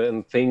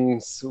and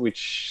things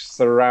which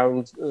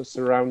surround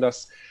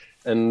us,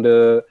 and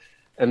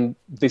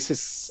this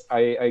is,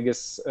 I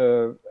guess,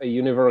 a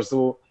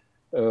universal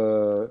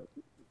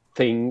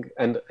thing,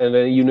 and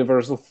a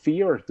universal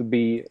fear to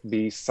be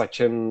in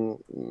such an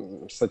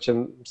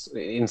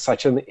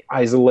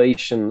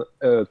isolation,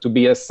 to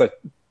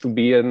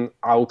be an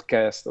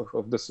outcast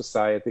of the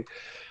society.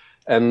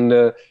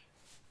 And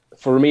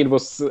for me, it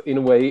was in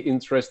a way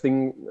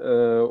interesting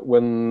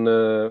when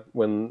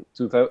in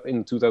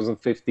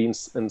 2015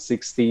 and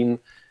 16,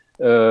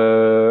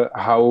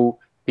 how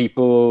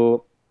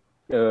people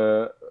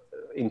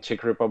in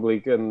Czech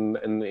Republic and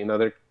in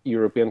other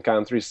European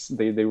countries,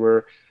 they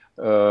were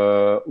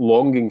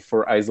longing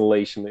for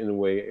isolation in a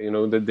way. You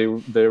know, that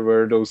there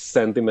were those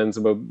sentiments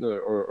about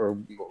or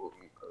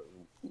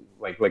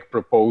like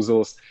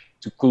proposals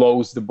to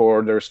close the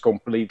borders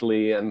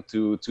completely and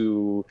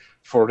to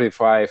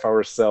fortify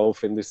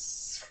ourselves in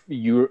this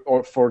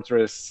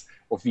fortress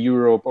of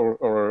Europe,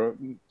 or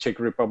Czech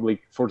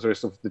Republic,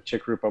 fortress of the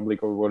Czech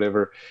Republic, or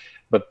whatever.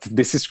 But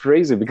this is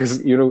crazy,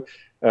 because, you know,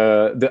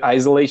 the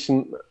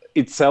isolation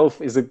itself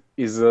is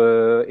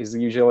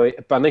usually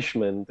a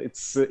punishment.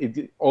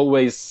 It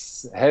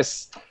always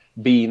has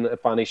been a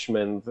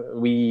punishment.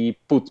 We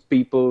put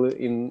people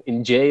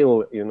in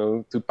jail, you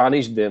know, to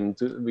punish them.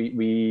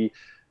 We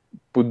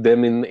put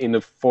them in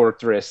a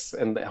fortress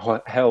and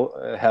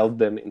held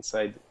them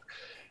inside.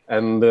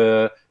 And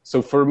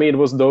so for me, it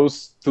was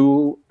those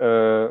two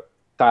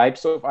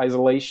types of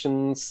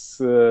isolations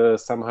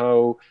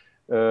somehow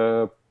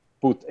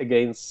put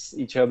against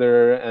each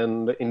other.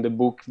 And in the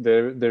book,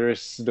 there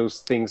is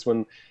those things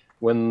when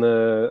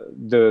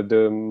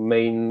the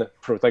main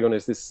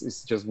protagonist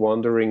is just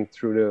wandering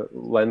through the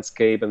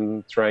landscape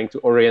and trying to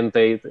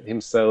orientate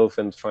himself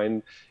and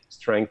trying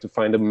to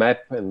find a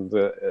map, and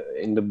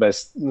in the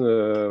best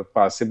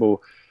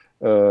possible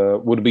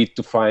would be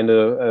to find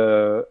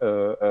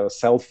a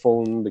cell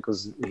phone,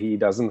 because he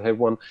doesn't have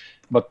one.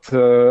 But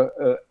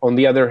on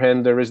the other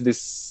hand, there is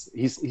this,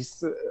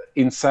 he's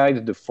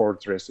inside the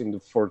fortress, in the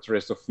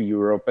fortress of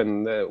Europe,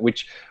 and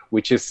which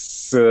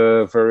is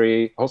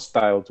very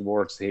hostile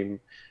towards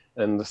him.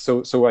 And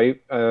so I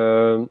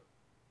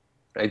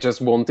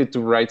just wanted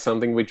to write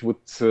something which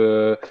would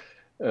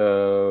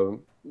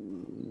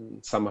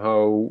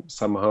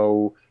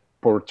somehow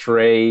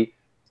portray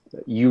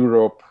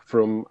Europe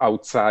from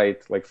outside,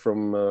 like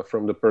from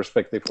the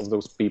perspective of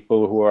those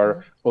people who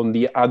are on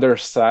the other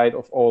side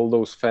of all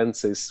those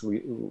fences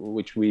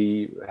which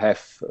we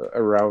have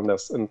around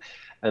us.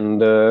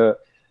 And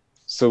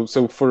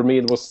so for me,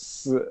 it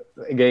was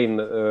again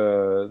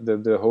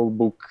the whole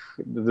book,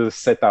 the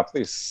setup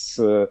is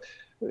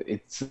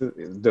it's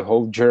the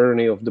whole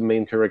journey of the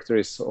main character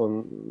is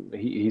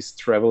he's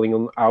traveling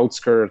on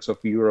outskirts of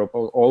Europe,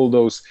 all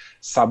those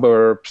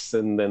suburbs,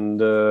 and then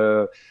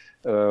the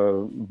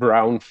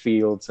brown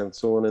fields, and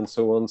so on and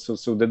so on.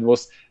 So that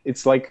was,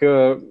 it's like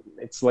the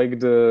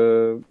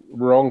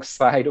wrong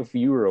side of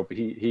Europe.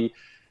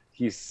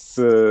 He's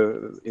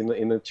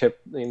in a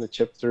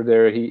chapter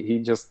there.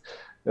 He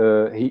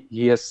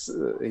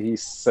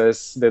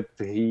says that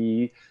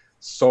he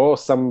saw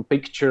some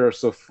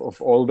pictures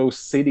of all those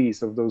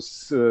cities, of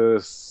those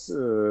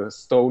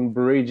stone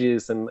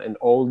bridges and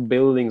old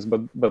buildings,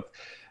 but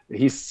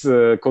he's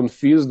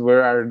confused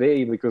where are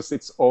they, because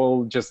it's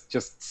all just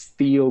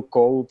steel,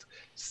 cold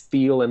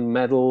steel and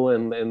metal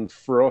and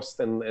frost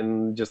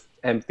and just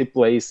empty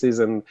places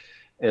and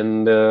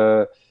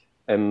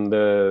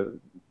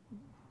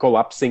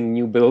collapsing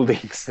new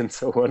buildings and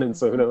so on and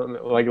so on,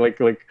 like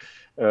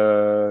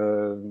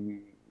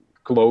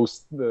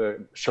closed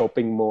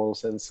shopping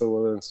malls and so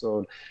on and so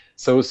on.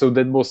 So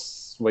that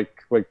was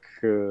like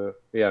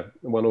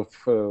one of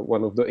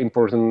the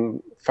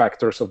important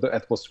factors of the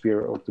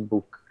atmosphere of the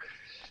book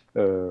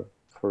for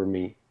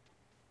me.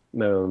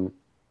 And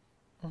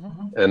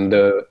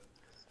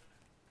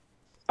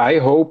I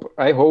hope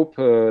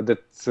that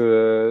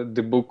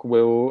the book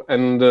will,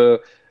 and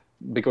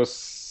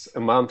because a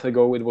month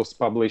ago it was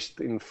published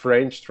in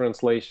French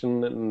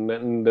translation,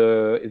 and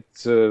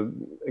it's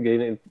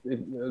again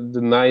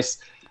the nice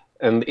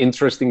and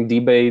interesting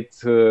debate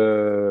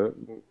took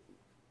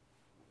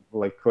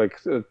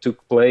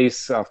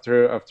place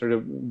after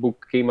the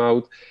book came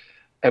out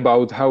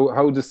about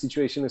how the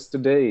situation is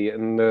today.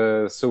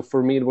 And so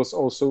for me it was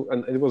also,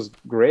 and it was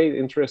great,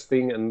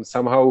 interesting, and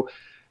somehow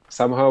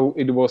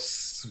it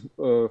was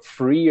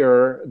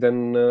freer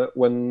than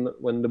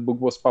when the book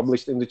was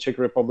published in the Czech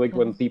Republic,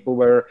 when people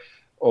were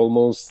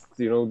almost,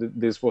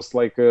 this was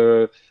like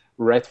a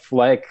red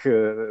flag,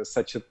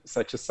 such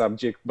a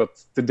subject.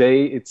 But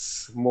today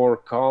it's more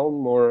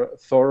calm, more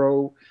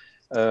thorough,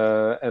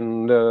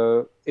 and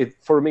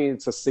for me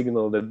it's a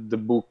signal that the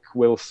book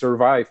will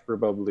survive,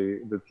 probably,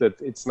 that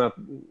it's not,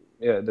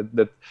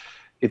 that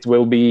it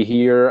will be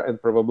here,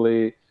 and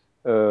probably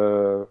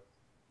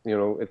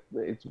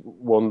it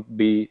won't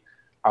be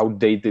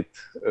outdated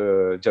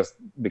just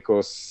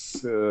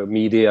because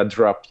media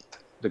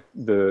dropped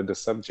the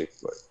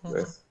subject.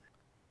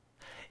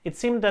 It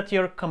seemed that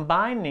you're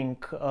combining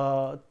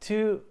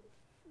two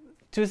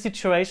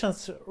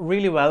situations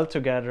really well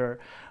together.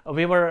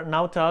 We were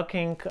now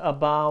talking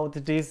about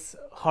these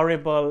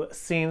horrible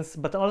scenes,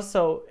 but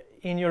also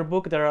in your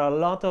book there are a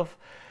lot of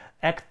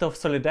acts of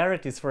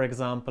solidarities. For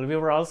example, we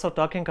were also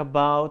talking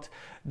about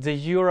the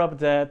Europe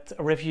that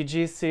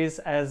refugees sees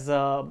as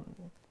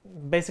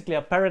basically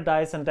a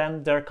paradise, and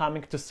then they're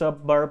coming to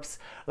suburbs,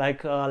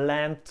 like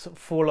land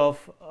full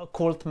of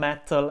cult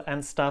metal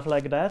and stuff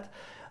like that.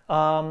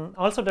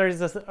 Also, there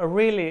is a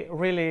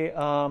really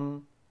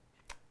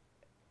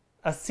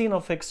a scene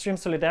of extreme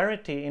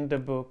solidarity in the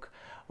book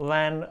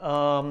when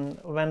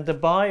the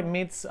boy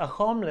meets a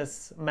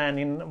homeless man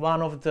in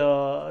one of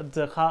the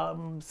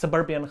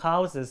suburban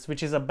houses,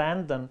 which is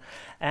abandoned,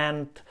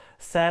 and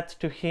said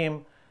to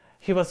him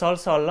he was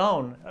also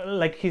alone.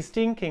 Like, he's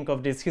thinking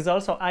of this, he's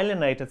also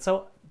alienated.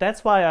 So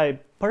that's why I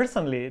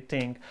personally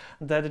think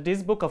that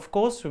this book, of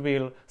course,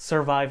 will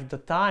survive the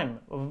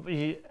time.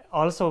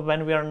 Also,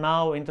 when we are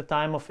now in the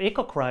time of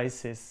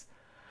eco-crisis,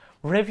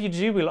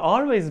 refugee will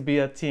always be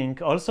a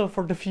thing, also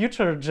for the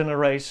future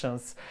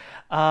generations.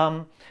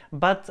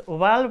 But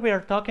while we are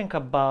talking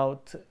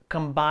about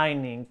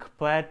combining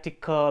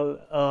poetical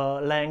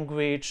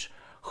language,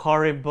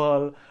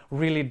 horrible,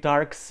 really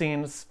dark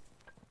scenes,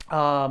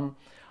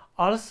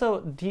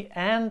 also the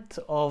end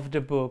of the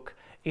book,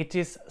 it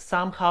is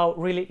somehow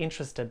really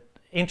interesting.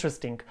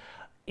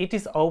 It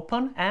is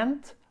open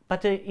end,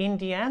 but in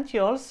the end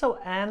you also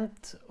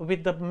end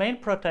with the main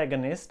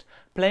protagonist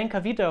playing a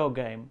video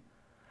game.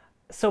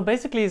 So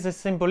basically it's a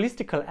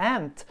symbolistical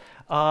end,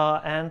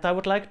 and I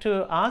would like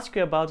to ask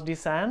you about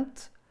this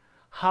end,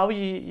 how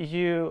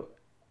you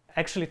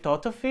actually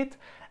thought of it.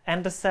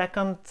 And the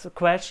second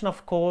question,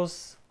 of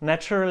course,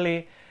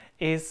 naturally,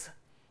 is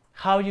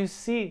how you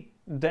see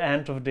the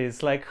end of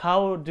this. Like,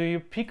 how do you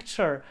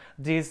picture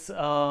this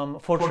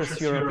Fortress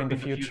Europe in the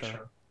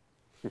future?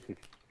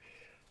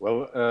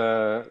 Well,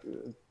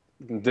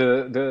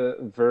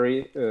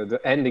 the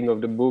ending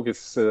of the book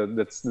is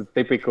that's the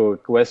typical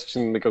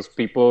question, because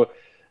people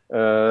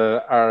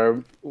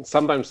are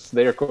sometimes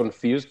they're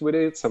confused with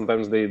it,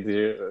 sometimes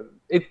and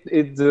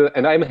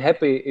I'm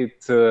happy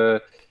it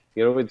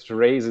it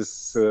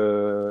raises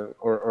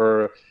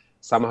or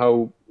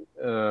somehow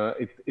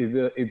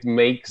it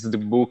makes the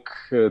book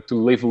to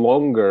live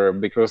longer,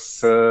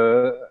 because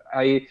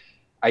I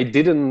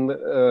didn't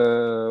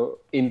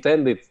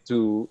intend it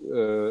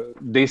to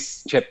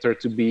this chapter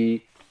to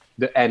be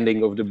the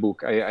ending of the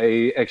book.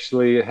 I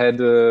actually had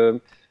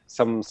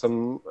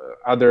some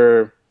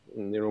other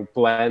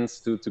plans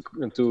to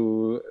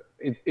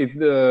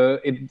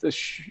it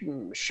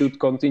should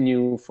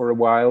continue for a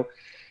while.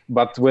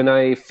 But when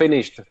I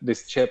finished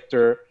this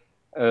chapter,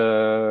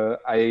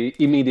 I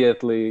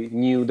immediately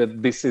knew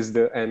that this is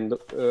the end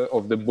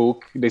of the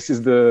book. This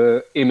is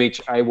the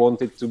image I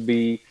wanted to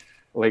be,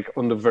 like,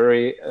 on the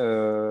very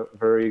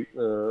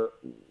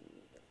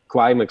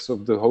climax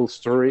of the whole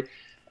story.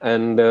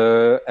 And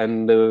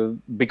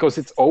because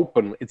it's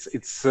open,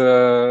 it's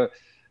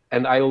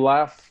and I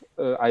love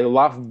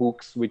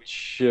books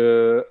which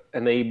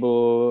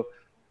enable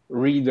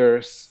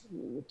readers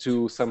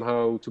to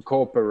somehow to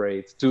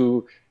cooperate,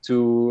 to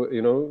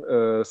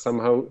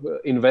somehow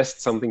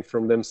invest something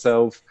from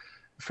themselves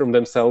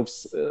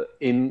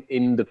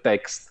in the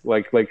text,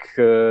 like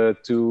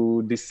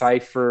to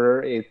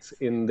decipher it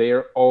in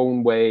their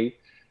own way.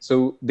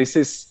 So this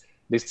is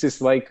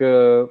like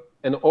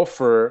an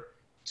offer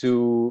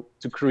to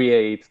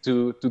create,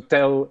 to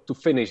tell, to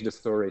finish the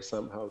story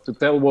somehow, to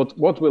tell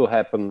what will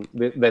happen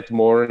that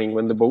morning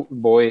when the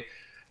boy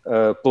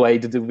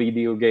played the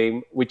video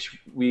game, which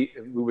he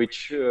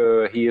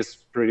is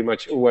pretty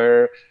much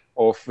aware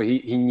of.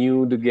 He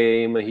knew the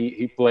game.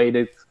 He played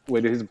it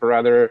with his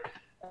brother,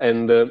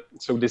 and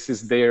so this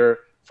is their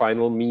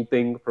final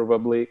meeting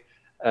probably,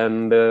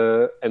 and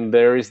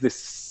there is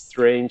this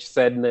strange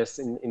sadness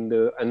in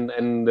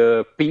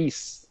the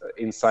peace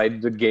inside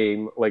the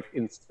game, like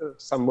in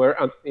somewhere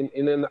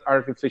in an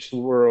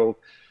artificial world.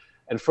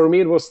 And for me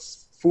it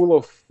was full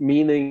of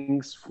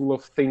meanings, full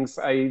of things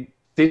I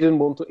didn't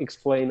want to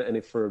explain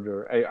any further.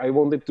 I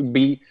wanted to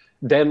be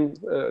them,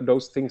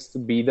 those things to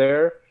be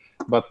there,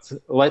 but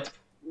let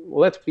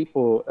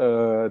people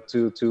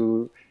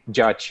to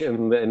judge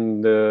and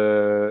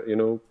you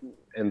know,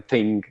 and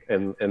think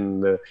and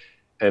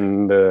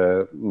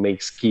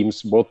make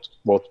schemes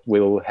what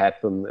will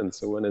happen and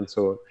so on and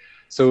so on.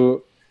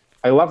 So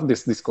I love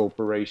this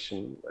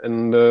cooperation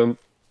and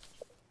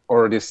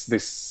or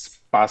this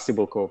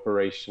possible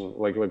cooperation,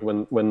 like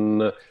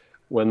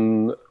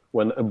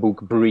when a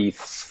book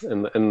breathes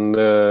and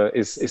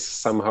is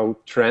somehow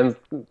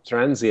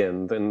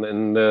transient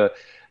and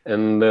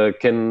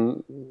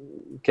can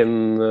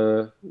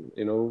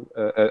you know,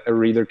 a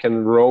reader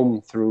can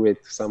roam through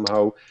it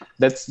somehow.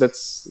 That's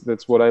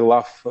what I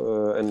love,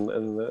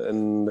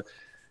 and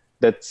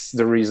that's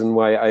the reason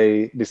why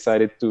I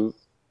decided to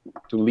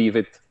leave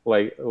it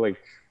like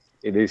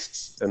it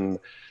is, and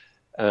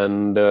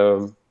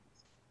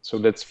so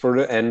that's for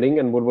the ending.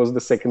 And what was the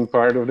second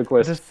part of the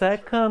question? The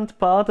second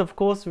part, of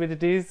course, with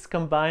this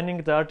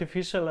combining the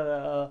artificial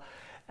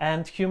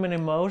and human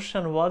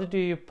emotion, what do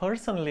you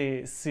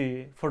personally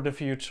see for the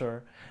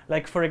future?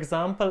 Like, for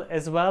example,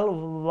 as well,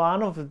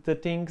 one of the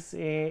things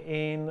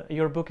in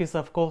your book is,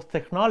 of course,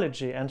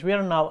 technology, and we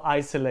are now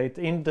isolated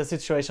in the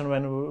situation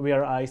when we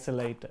are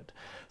isolated.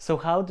 So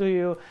how do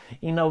you,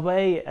 in a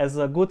way, as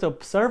a good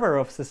observer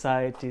of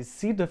society,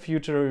 see the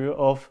future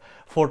of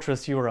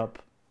Fortress Europe?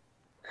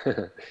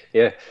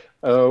 Yeah,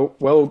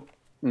 well,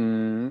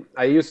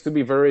 I used to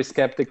be very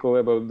skeptical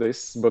about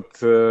this,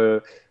 but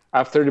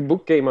after the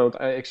book came out,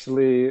 I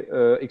actually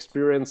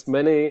experienced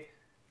many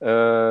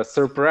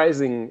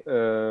surprising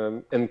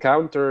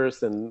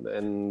encounters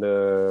and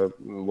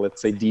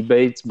let's say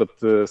debates, but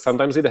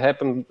sometimes it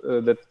happened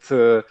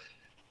that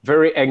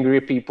very angry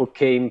people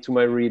came to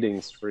my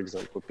readings, for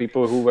example,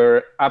 people who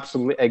were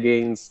absolutely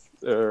against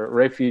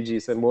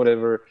refugees and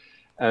whatever,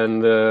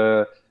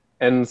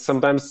 and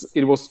sometimes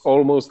it was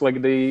almost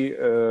like they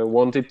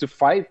wanted to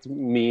fight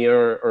me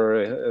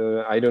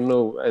or I don't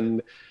know,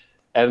 and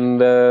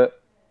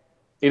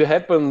it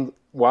happened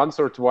once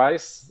or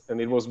twice, and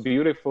it was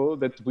beautiful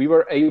that we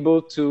were able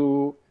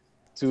to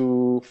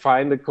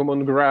find a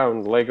common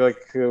ground, like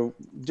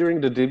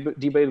during the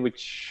debate,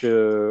 which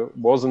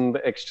wasn't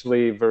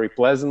actually very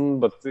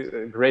pleasant, but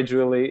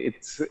gradually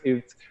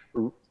it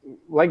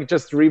like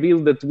just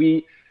revealed that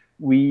we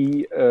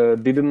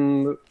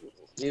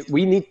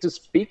need to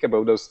speak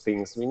about those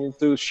things. We need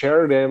to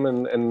share them,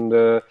 and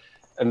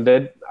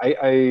that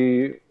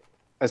I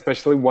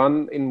especially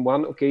in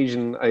one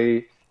occasion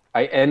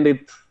I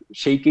ended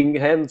shaking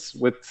hands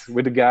with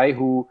a guy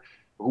who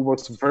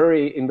was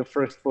very, in the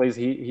first place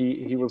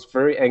he was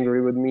very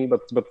angry with me,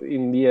 but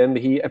in the end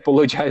he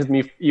apologized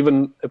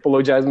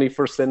me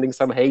for sending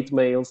some hate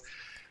mails,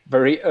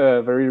 very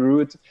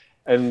rude,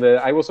 and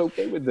I was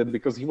okay with that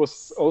because he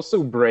was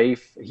also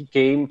brave. He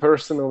came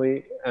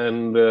personally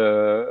and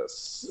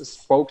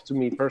spoke to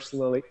me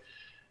personally,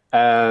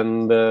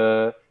 and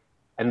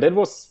that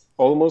was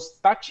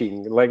almost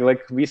touching.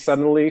 Like we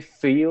suddenly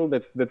feel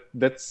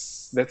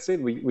that's it.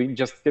 We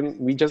just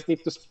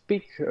need to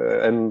speak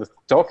and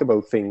talk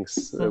about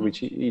things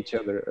with each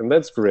other, and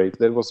that's great.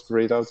 That was a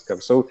great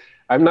outcome. So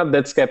I'm not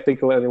that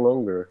skeptical any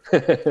longer.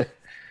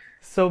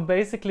 So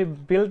basically,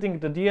 building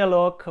the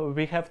dialogue,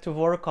 we have to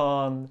work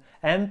on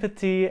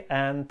empathy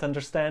and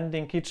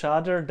understanding each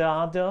other, the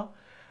other.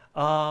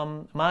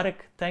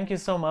 Marek, thank you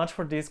so much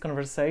for this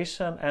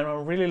conversation, and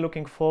I'm really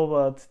looking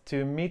forward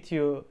to meet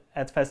you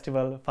at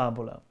Festival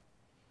Fabula.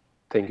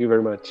 Thank you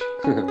very much.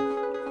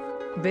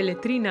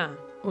 Beletrina,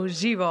 o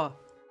živo.